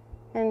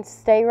 And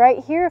stay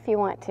right here if you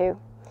want to.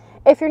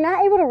 If you're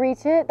not able to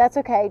reach it, that's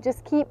okay.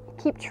 Just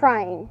keep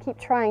trying. Keep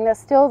trying. That's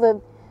still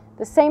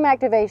the same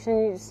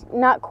activation. You're just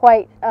not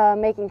quite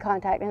making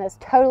contact, and that's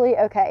totally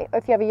okay.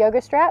 If you have a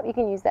yoga strap, you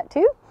can use that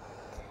too.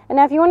 And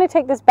now if you want to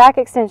take this back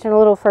extension a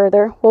little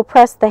further, we'll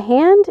press the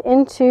hand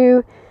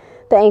into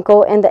the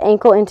ankle and the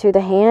ankle into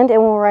the hand,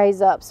 and we'll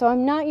rise up. So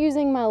I'm not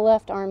using my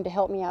left arm to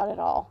help me out at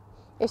all.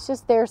 It's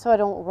just there so I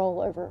don't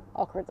roll over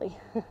awkwardly.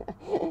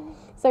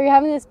 So you're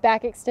having this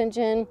back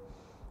extension.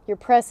 You're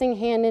pressing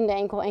hand into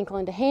ankle, ankle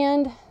into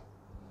hand.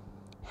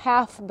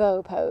 Half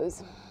bow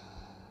pose.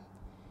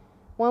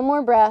 One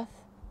more breath.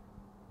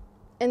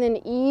 And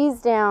then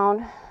ease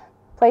down.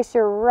 Place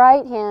your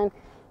right hand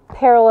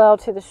parallel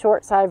to the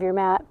short side of your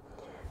mat.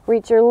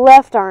 Reach your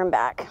left arm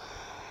back.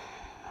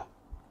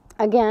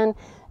 Again,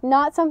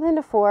 not something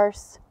to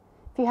force.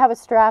 If you have a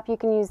strap, you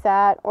can use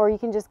that, or you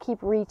can just keep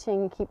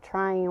reaching, keep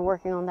trying and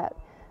working on that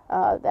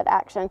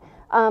action.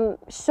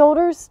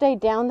 Shoulders stay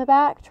down the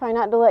back. Try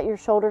not to let your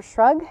shoulders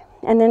shrug.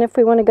 And then if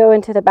we want to go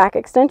into the back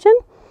extension,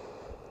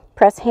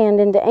 press hand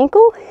into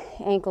ankle,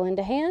 ankle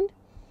into hand.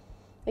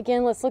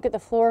 Again, let's look at the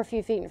floor a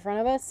few feet in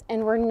front of us,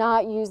 and we're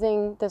not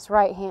using this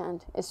right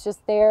hand. It's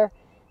just there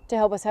to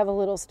help us have a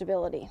little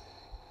stability.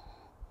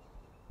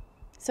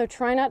 So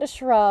try not to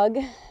shrug.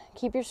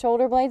 Keep your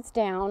shoulder blades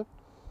down.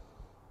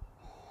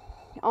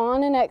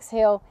 On an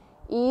exhale,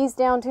 ease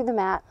down to the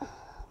mat.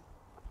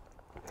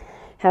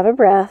 Have a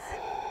breath.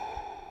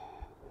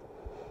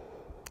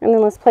 And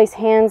then let's place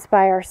hands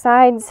by our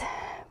sides,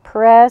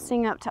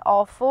 pressing up to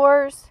all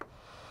fours.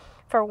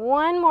 For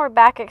one more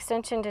back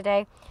extension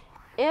today,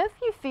 if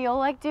you feel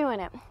like doing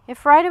it.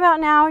 If right about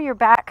now your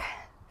back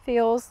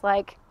feels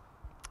like,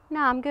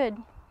 nah, I'm good,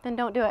 then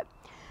don't do it.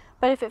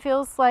 But if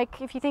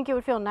you think it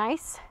would feel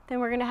nice, then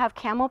we're gonna have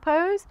camel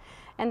pose,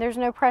 and there's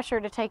no pressure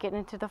to take it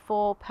into the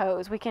full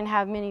pose. We can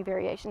have many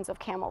variations of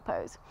camel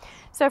pose.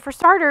 So for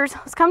starters,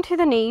 let's come to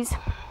the knees.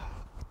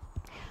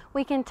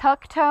 We can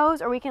tuck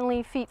toes or we can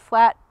leave feet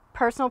flat,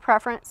 personal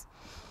preference,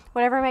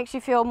 whatever makes you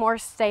feel more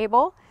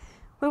stable.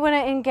 We want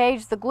to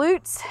engage the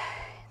glutes,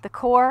 the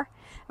core.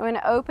 We're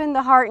going to open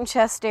the heart and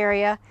chest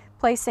area,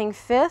 placing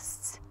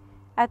fists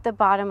at the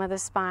bottom of the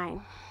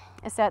spine.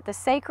 It's at the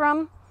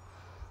sacrum,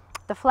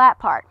 the flat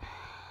part.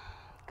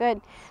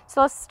 Good.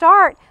 So let's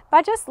start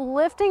by just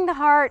lifting the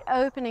heart,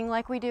 opening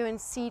like we do in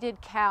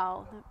seated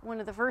cow, one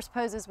of the first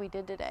poses we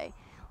did today.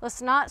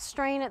 Let's not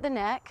strain at the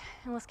neck,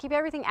 and let's keep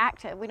everything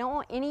active. We don't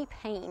want any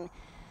pain.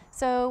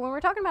 So when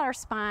we're talking about our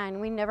spine,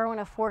 we never want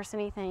to force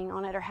anything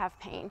on it or have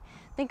pain.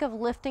 Think of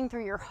lifting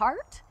through your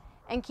heart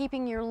and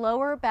keeping your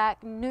lower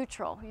back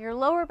neutral. Your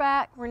lower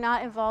back, we're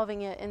not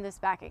involving it in this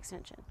back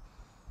extension.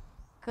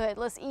 Good.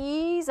 Let's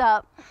ease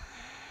up.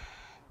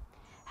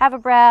 Have a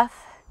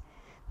breath.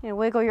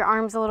 Wiggle your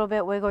arms a little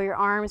bit, wiggle your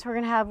arms. We're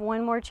going to have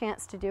one more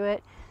chance to do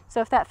it. So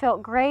if that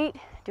felt great,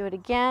 do it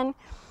again.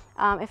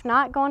 If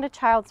not, go into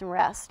child's and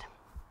rest.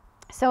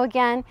 So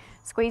again,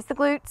 squeeze the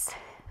glutes,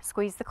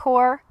 squeeze the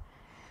core.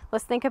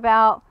 Let's think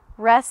about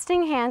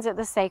resting hands at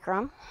the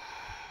sacrum.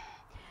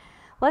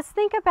 Let's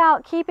think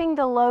about keeping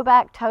the low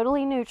back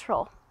totally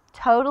neutral.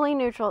 Totally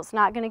neutral. It's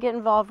not going to get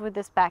involved with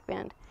this back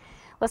bend.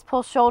 Let's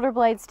pull shoulder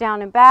blades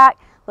down and back.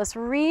 Let's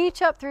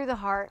reach up through the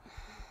heart.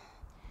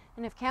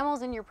 And if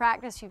camel's in your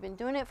practice, you've been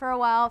doing it for a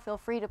while, feel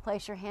free to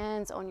place your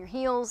hands on your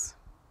heels.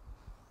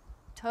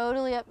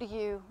 Totally up to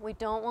you. We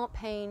don't want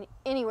pain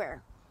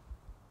anywhere.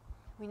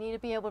 We need to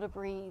be able to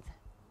breathe.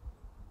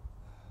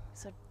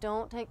 So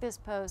don't take this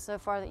pose so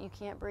far that you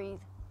can't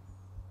breathe.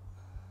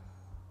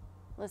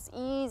 Let's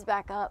ease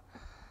back up.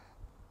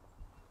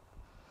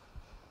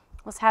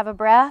 Let's have a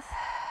breath.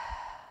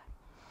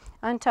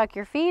 Untuck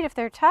your feet if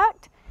they're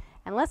tucked,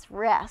 and let's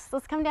rest.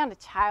 Let's come down to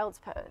child's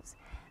pose.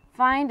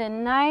 Find a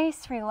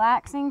nice,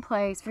 relaxing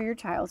place for your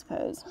child's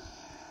pose.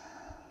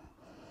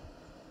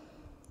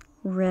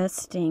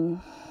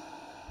 Resting.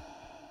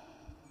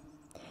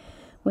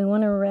 We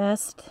want to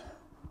rest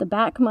the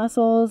back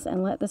muscles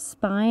and let the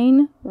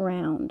spine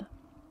round.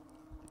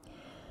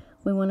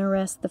 We want to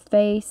rest the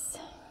face.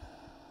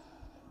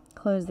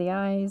 Close the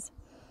eyes.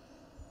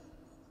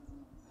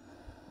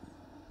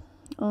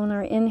 On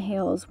our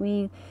inhales,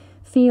 we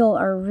feel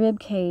our rib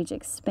cage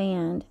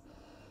expand.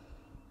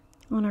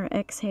 On our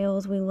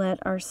exhales, we let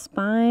our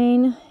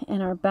spine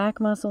and our back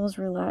muscles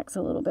relax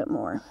a little bit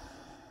more.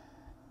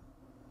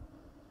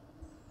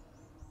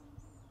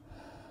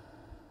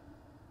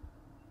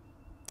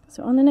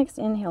 So on the next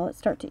inhale, let's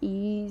start to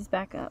ease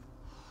back up.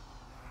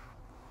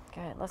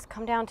 Good. Let's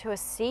come down to a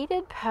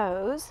seated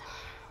pose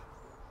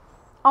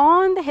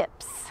on the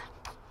hips,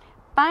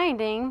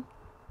 finding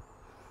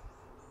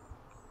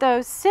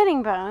those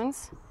sitting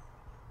bones,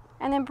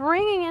 and then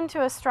bringing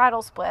into a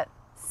straddle split.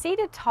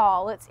 Seated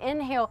tall, let's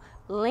inhale,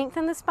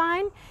 lengthen the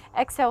spine,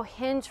 exhale,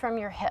 hinge from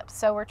your hips.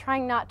 So we're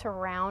trying not to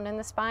round in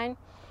the spine.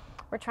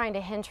 We're trying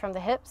to hinge from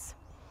the hips.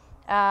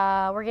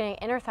 We're getting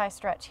inner thigh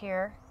stretch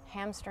here,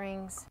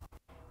 hamstrings,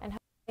 and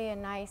hopefully a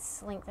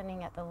nice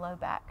lengthening at the low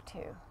back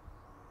too.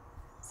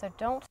 So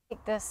don't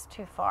take this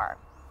too far.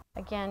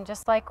 Again,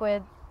 just like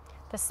with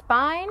the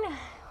spine,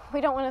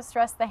 we don't want to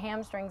stress the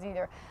hamstrings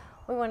either.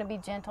 We want to be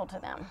gentle to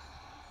them.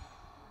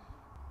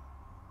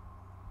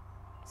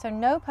 So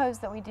no pose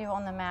that we do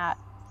on the mat,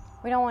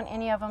 we don't want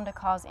any of them to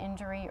cause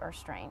injury or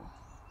strain.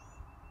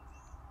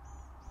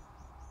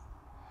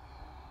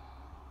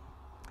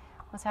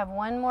 Let's have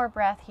one more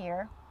breath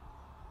here.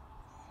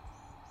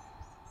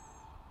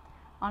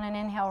 On an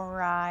inhale,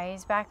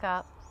 rise back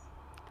up.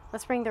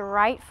 Let's bring the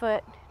right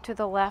foot to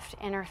the left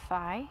inner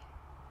thigh.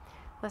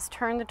 Let's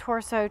turn the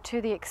torso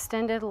to the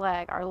extended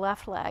leg, our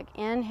left leg.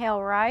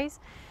 Inhale,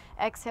 rise.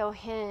 Exhale,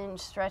 hinge,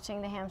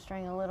 stretching the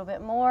hamstring a little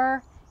bit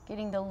more.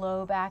 Getting the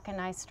low back a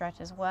nice stretch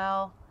as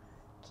well,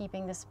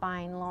 keeping the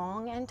spine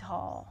long and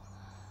tall.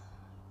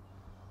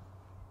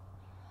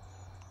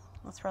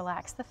 Let's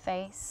relax the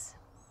face.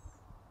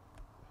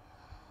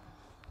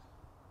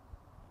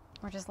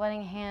 We're just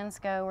letting hands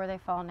go where they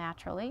fall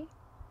naturally.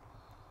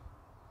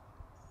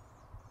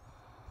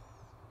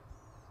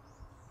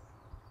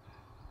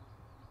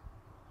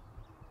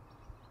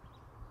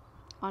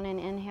 On an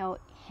inhale,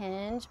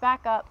 hinge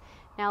back up.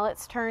 Now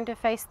let's turn to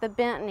face the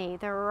bent knee,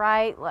 the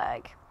right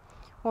leg.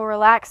 We'll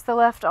relax the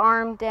left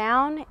arm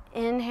down.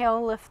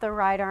 Inhale, lift the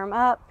right arm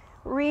up.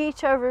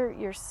 Reach over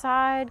your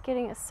side,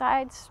 getting a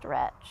side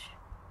stretch.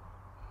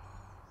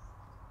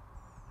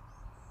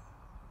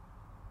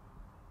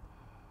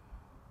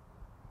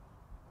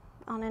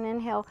 On an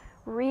inhale,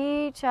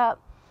 reach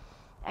up.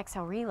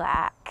 Exhale,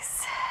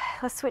 relax.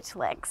 Let's switch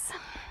legs.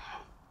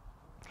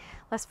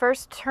 Let's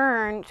first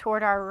turn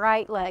toward our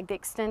right leg, the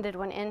extended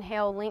one.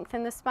 Inhale,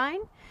 lengthen the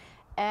spine.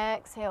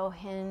 Exhale,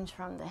 hinge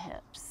from the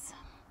hips.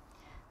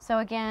 So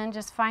again,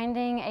 just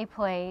finding a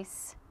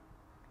place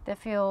that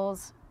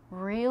feels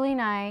really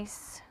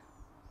nice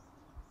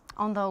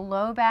on the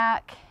low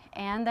back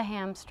and the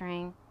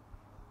hamstring,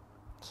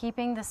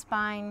 keeping the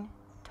spine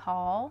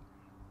tall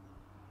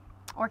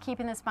or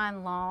keeping the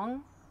spine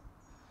long,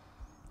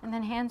 and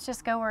then hands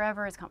just go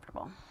wherever is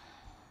comfortable.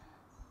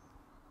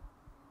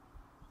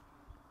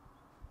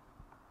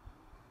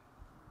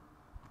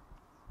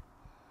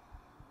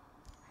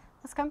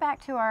 Let's come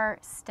back to our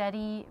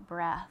steady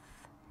breath,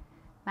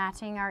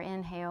 matching our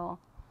inhale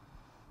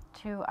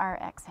to our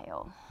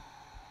exhale.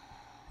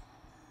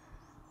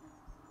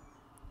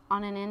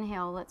 On an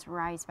inhale, let's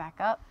rise back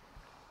up.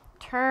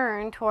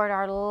 Turn toward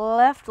our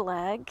left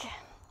leg.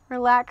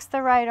 Relax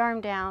the right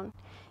arm down.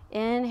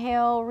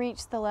 Inhale,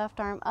 reach the left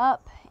arm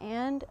up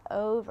and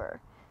over,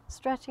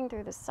 stretching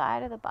through the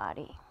side of the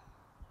body.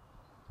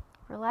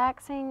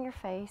 Relaxing your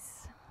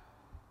face,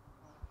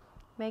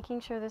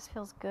 making sure this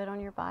feels good on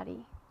your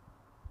body.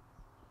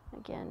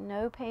 Again,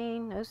 no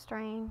pain, no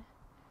strain.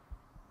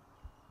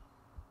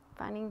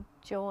 Finding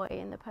joy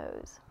in the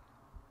pose.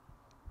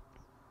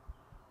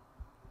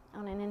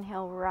 On an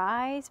inhale,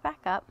 rise back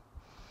up.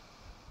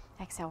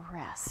 Exhale,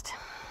 rest.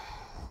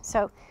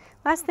 So,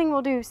 last thing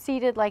we'll do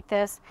seated like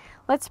this.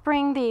 Let's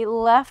bring the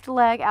left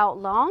leg out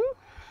long.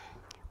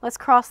 Let's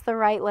cross the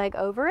right leg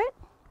over it.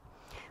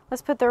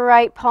 Let's put the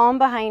right palm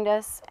behind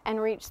us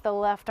and reach the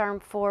left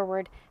arm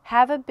forward.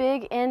 Have a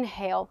big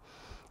inhale.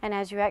 And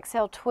as you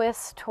exhale,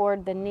 twist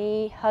toward the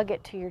knee, hug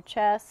it to your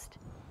chest,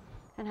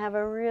 and have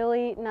a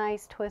really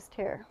nice twist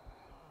here.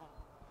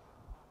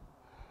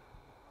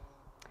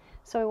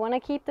 So we want to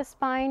keep the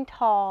spine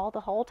tall the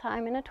whole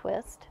time in a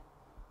twist.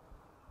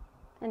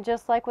 And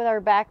just like with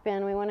our back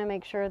bend, we want to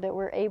make sure that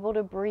we're able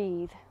to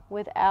breathe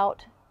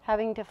without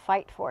having to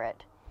fight for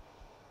it.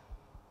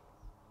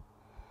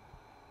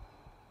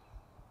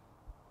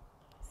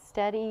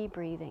 Steady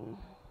breathing.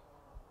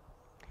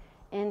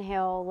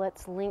 Inhale,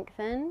 let's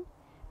lengthen.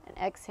 And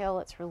exhale,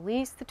 let's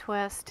release the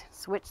twist,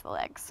 switch the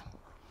legs.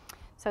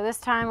 So this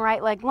time,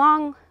 right leg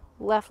long,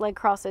 left leg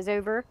crosses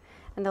over,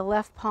 and the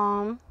left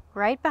palm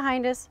right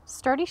behind us,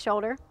 sturdy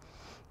shoulder.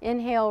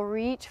 Inhale,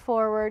 reach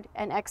forward,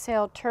 and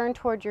exhale, turn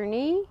toward your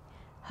knee,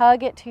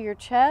 hug it to your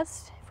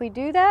chest. If we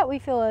do that, we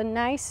feel a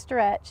nice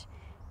stretch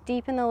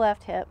deep in the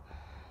left hip.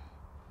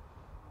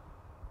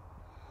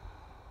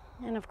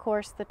 And of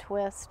course, the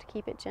twist,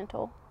 keep it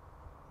gentle.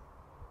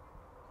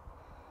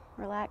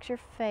 Relax your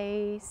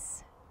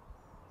face.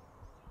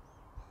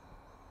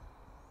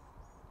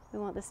 We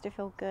want this to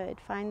feel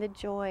good. Find the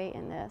joy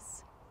in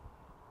this.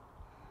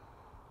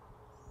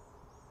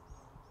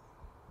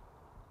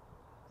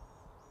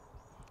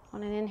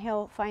 On an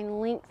inhale,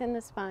 find length in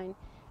the spine,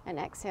 and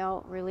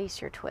exhale,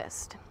 release your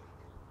twist.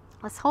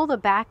 Let's hold the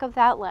back of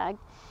that leg,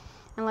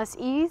 and let's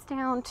ease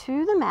down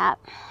to the mat,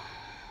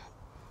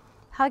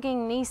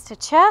 hugging knees to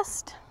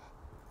chest,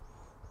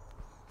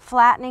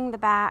 flattening the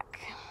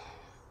back,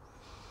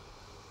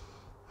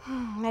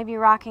 maybe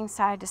rocking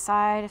side to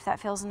side if that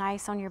feels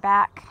nice on your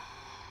back.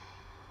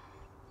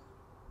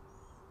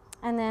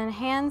 And then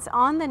hands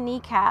on the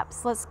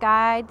kneecaps. Let's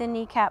guide the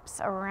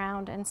kneecaps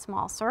around in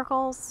small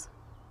circles.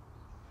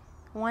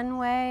 One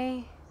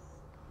way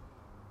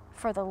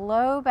for the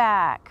low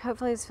back.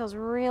 Hopefully this feels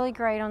really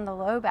great on the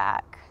low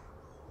back.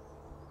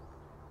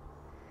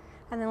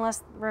 And then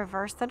let's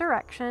reverse the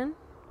direction,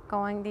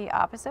 going the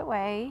opposite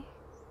way.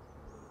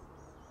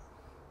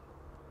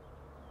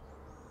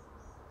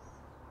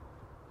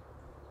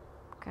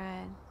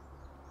 Good.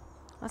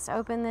 Let's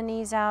open the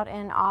knees out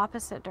in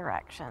opposite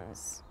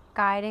directions,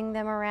 guiding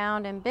them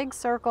around in big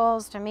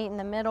circles to meet in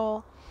the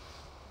middle.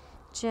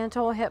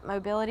 Gentle hip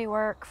mobility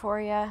work for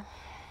you.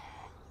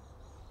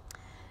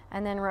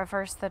 And then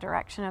reverse the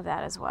direction of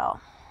that as well.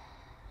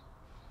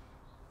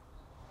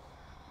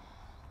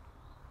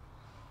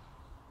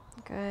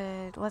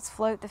 Good. Let's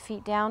float the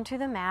feet down to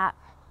the mat.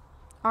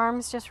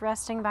 Arms just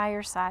resting by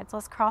your sides.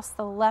 Let's cross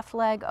the left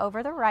leg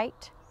over the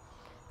right.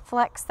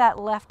 Flex that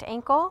left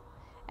ankle.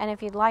 And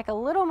if you'd like a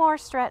little more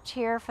stretch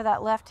here for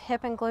that left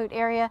hip and glute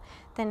area,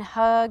 then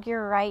hug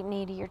your right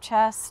knee to your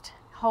chest,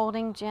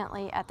 holding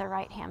gently at the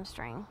right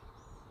hamstring.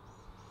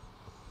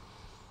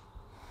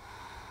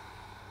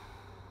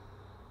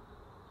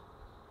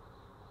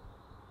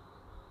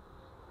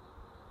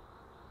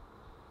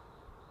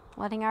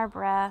 Letting our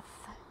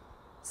breath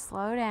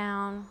slow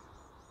down.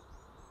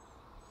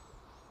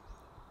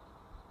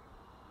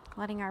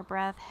 Letting our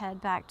breath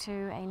head back to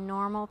a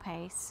normal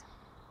pace.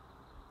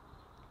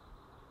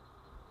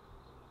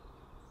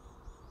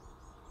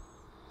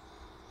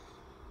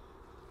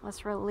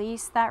 Let's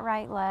release that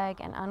right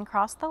leg and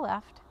uncross the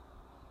left.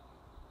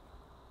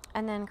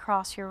 And then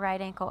cross your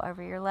right ankle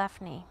over your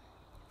left knee.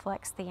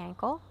 Flex the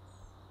ankle.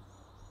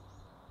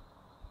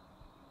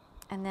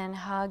 And then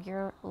hug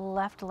your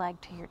left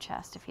leg to your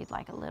chest if you'd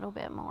like a little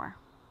bit more.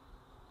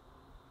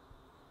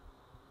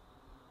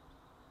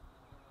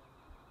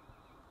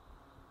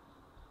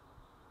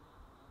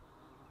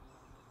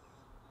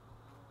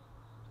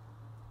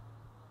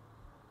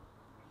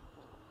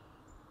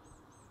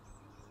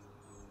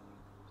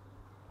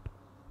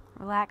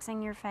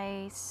 Relaxing your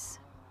face,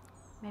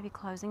 maybe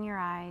closing your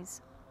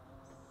eyes.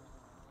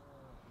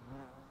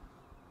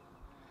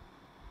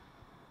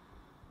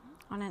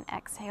 On an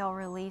exhale,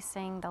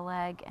 releasing the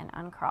leg and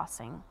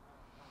uncrossing.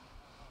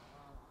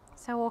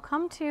 So we'll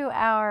come to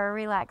our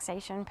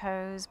relaxation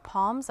pose,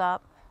 palms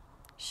up,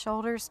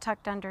 shoulders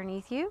tucked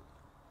underneath you.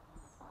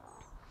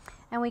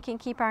 And we can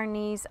keep our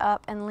knees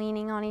up and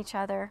leaning on each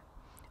other,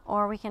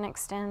 or we can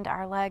extend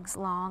our legs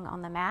long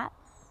on the mat.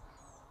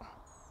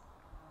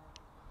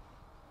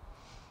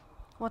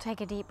 We'll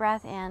take a deep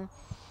breath in,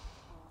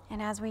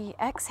 and as we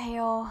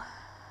exhale,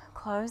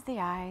 close the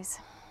eyes,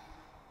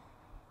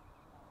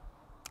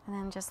 and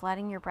then just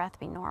letting your breath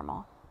be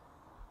normal.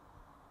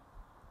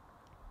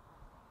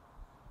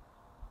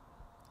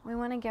 We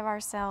want to give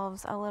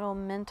ourselves a little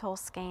mental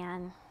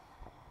scan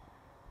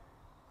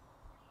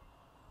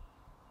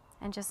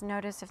and just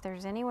notice if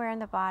there's anywhere in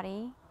the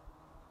body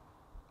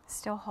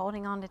still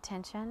holding on to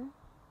tension.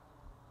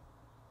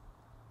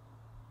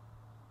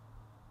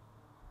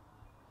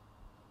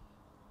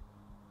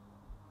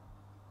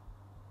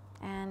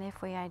 And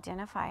if we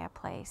identify a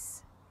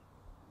place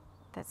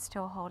that's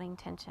still holding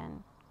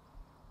tension,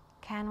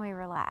 can we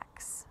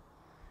relax?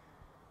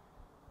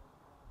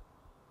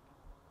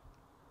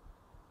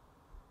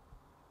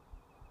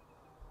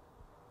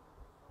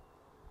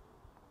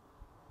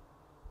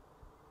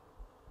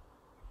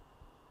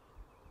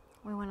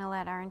 We want to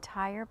let our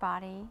entire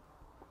body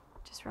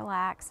just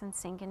relax and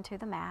sink into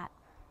the mat.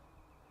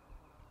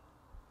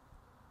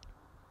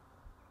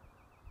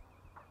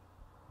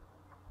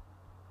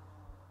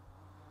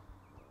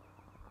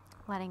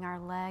 Letting our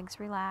legs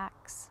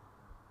relax.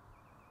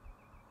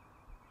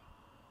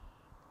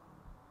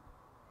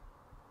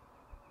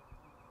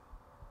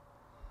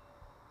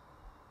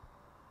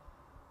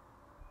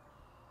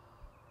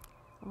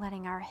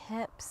 Letting our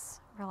hips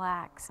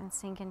relax and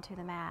sink into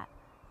the mat.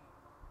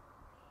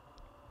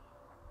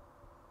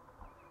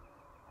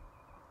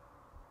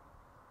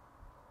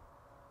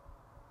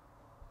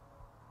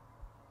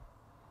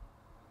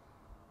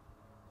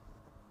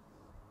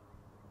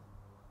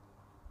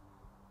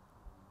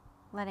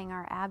 Letting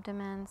our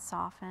abdomen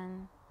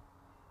soften.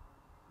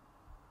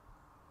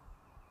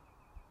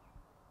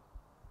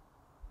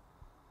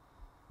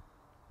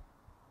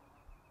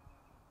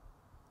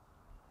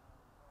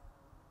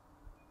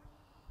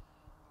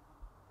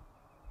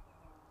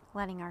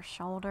 Letting our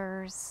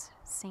shoulders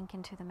sink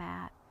into the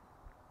mat.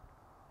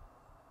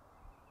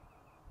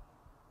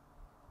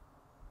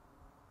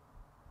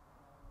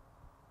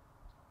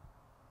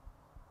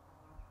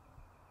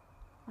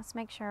 Let's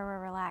make sure we're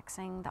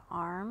relaxing the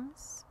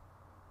arms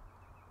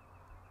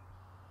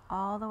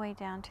all the way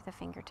down to the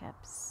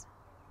fingertips.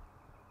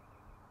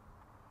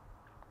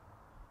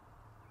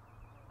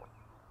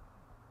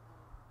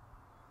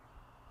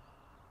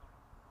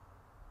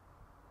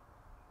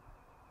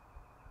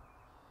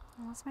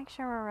 And let's make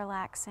sure we're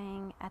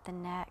relaxing at the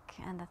neck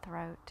and the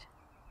throat.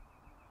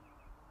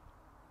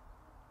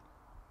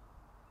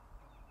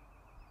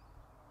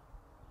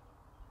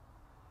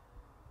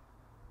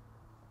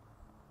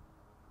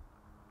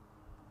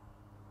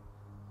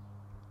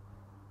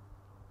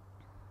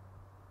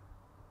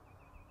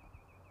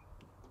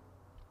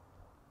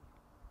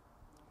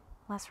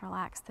 Let's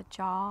relax the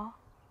jaw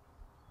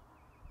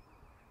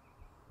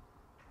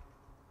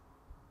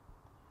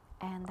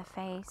and the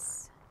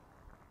face.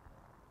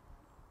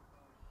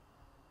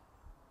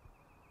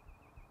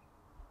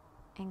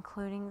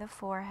 Including the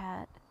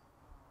forehead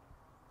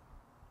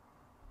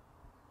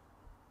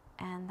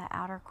and the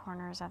outer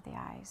corners of the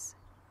eyes.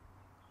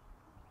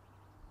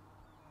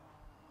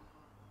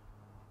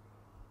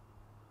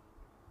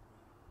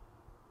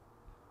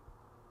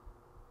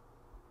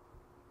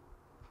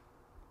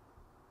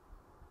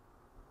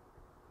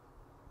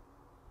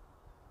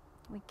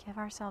 We give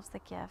ourselves the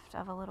gift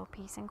of a little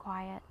peace and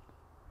quiet.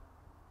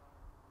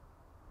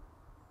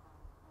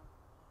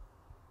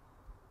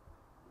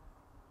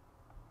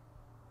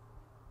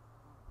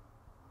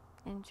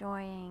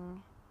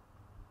 Enjoying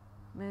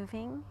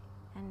moving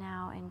and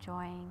now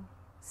enjoying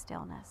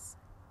stillness.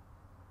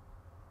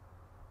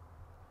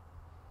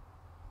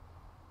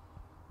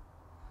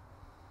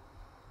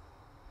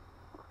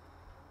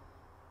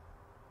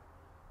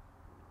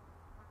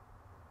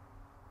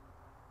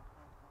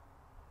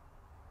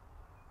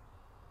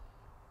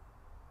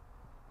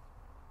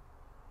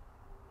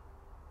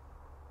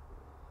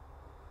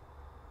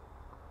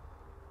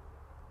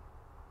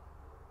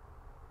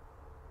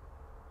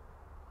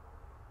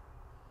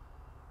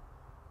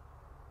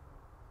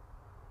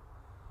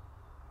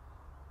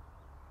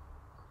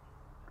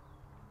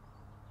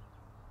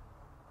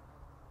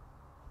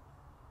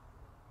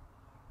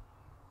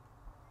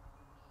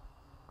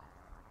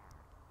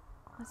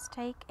 Let's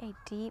take a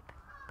deep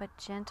but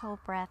gentle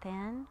breath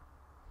in.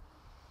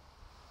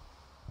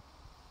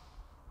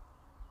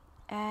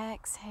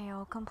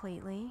 Exhale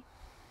completely.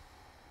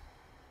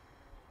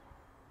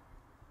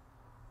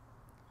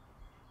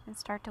 And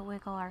start to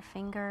wiggle our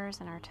fingers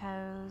and our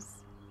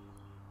toes.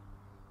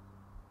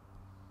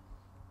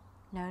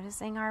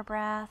 Noticing our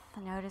breath,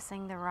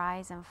 noticing the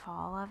rise and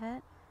fall of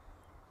it.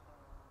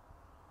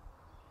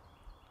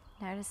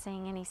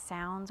 Noticing any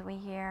sounds we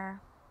hear.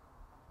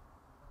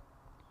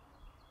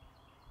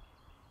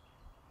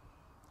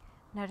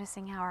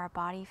 Noticing how our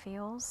body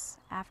feels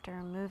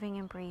after moving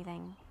and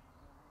breathing.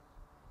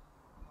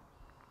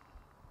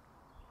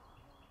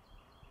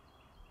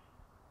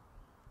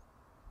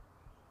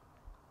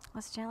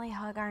 Let's gently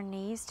hug our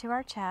knees to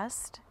our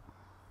chest.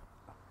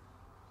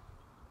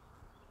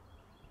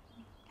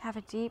 Have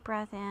a deep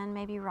breath in,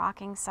 maybe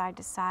rocking side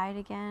to side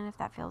again if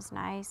that feels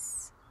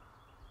nice.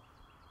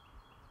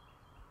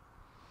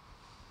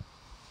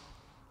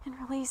 And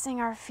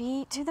releasing our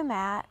feet to the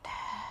mat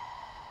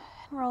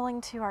and rolling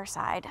to our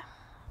side.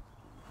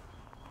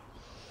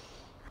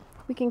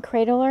 We can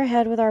cradle our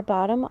head with our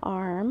bottom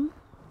arm.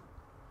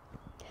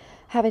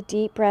 Have a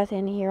deep breath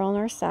in here on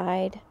our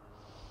side.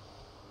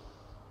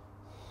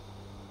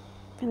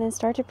 And then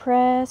start to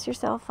press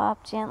yourself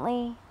up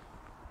gently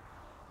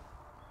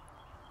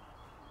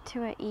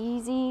to an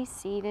easy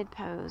seated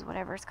pose,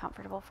 whatever is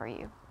comfortable for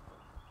you.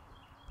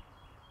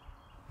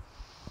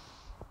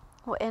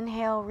 We'll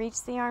inhale,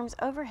 reach the arms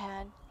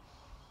overhead.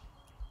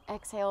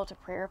 Exhale to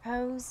prayer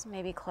pose,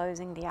 maybe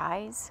closing the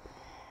eyes.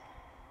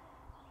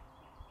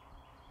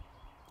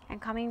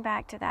 And coming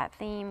back to that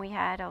theme we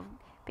had of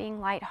being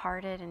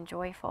lighthearted and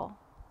joyful.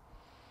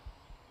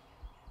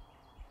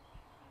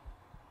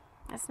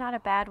 It's not a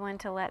bad one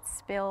to let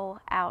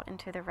spill out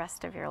into the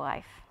rest of your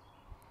life.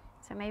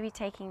 So maybe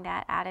taking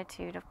that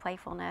attitude of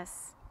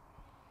playfulness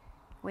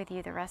with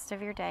you the rest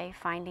of your day,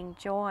 finding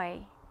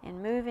joy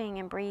in moving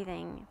and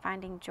breathing,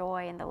 finding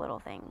joy in the little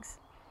things.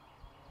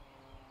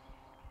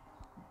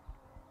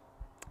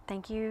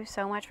 Thank you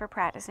so much for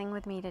practicing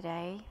with me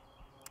today.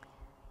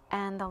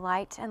 And the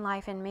light and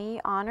life in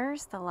me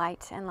honors the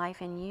light and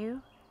life in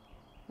you.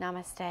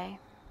 Namaste.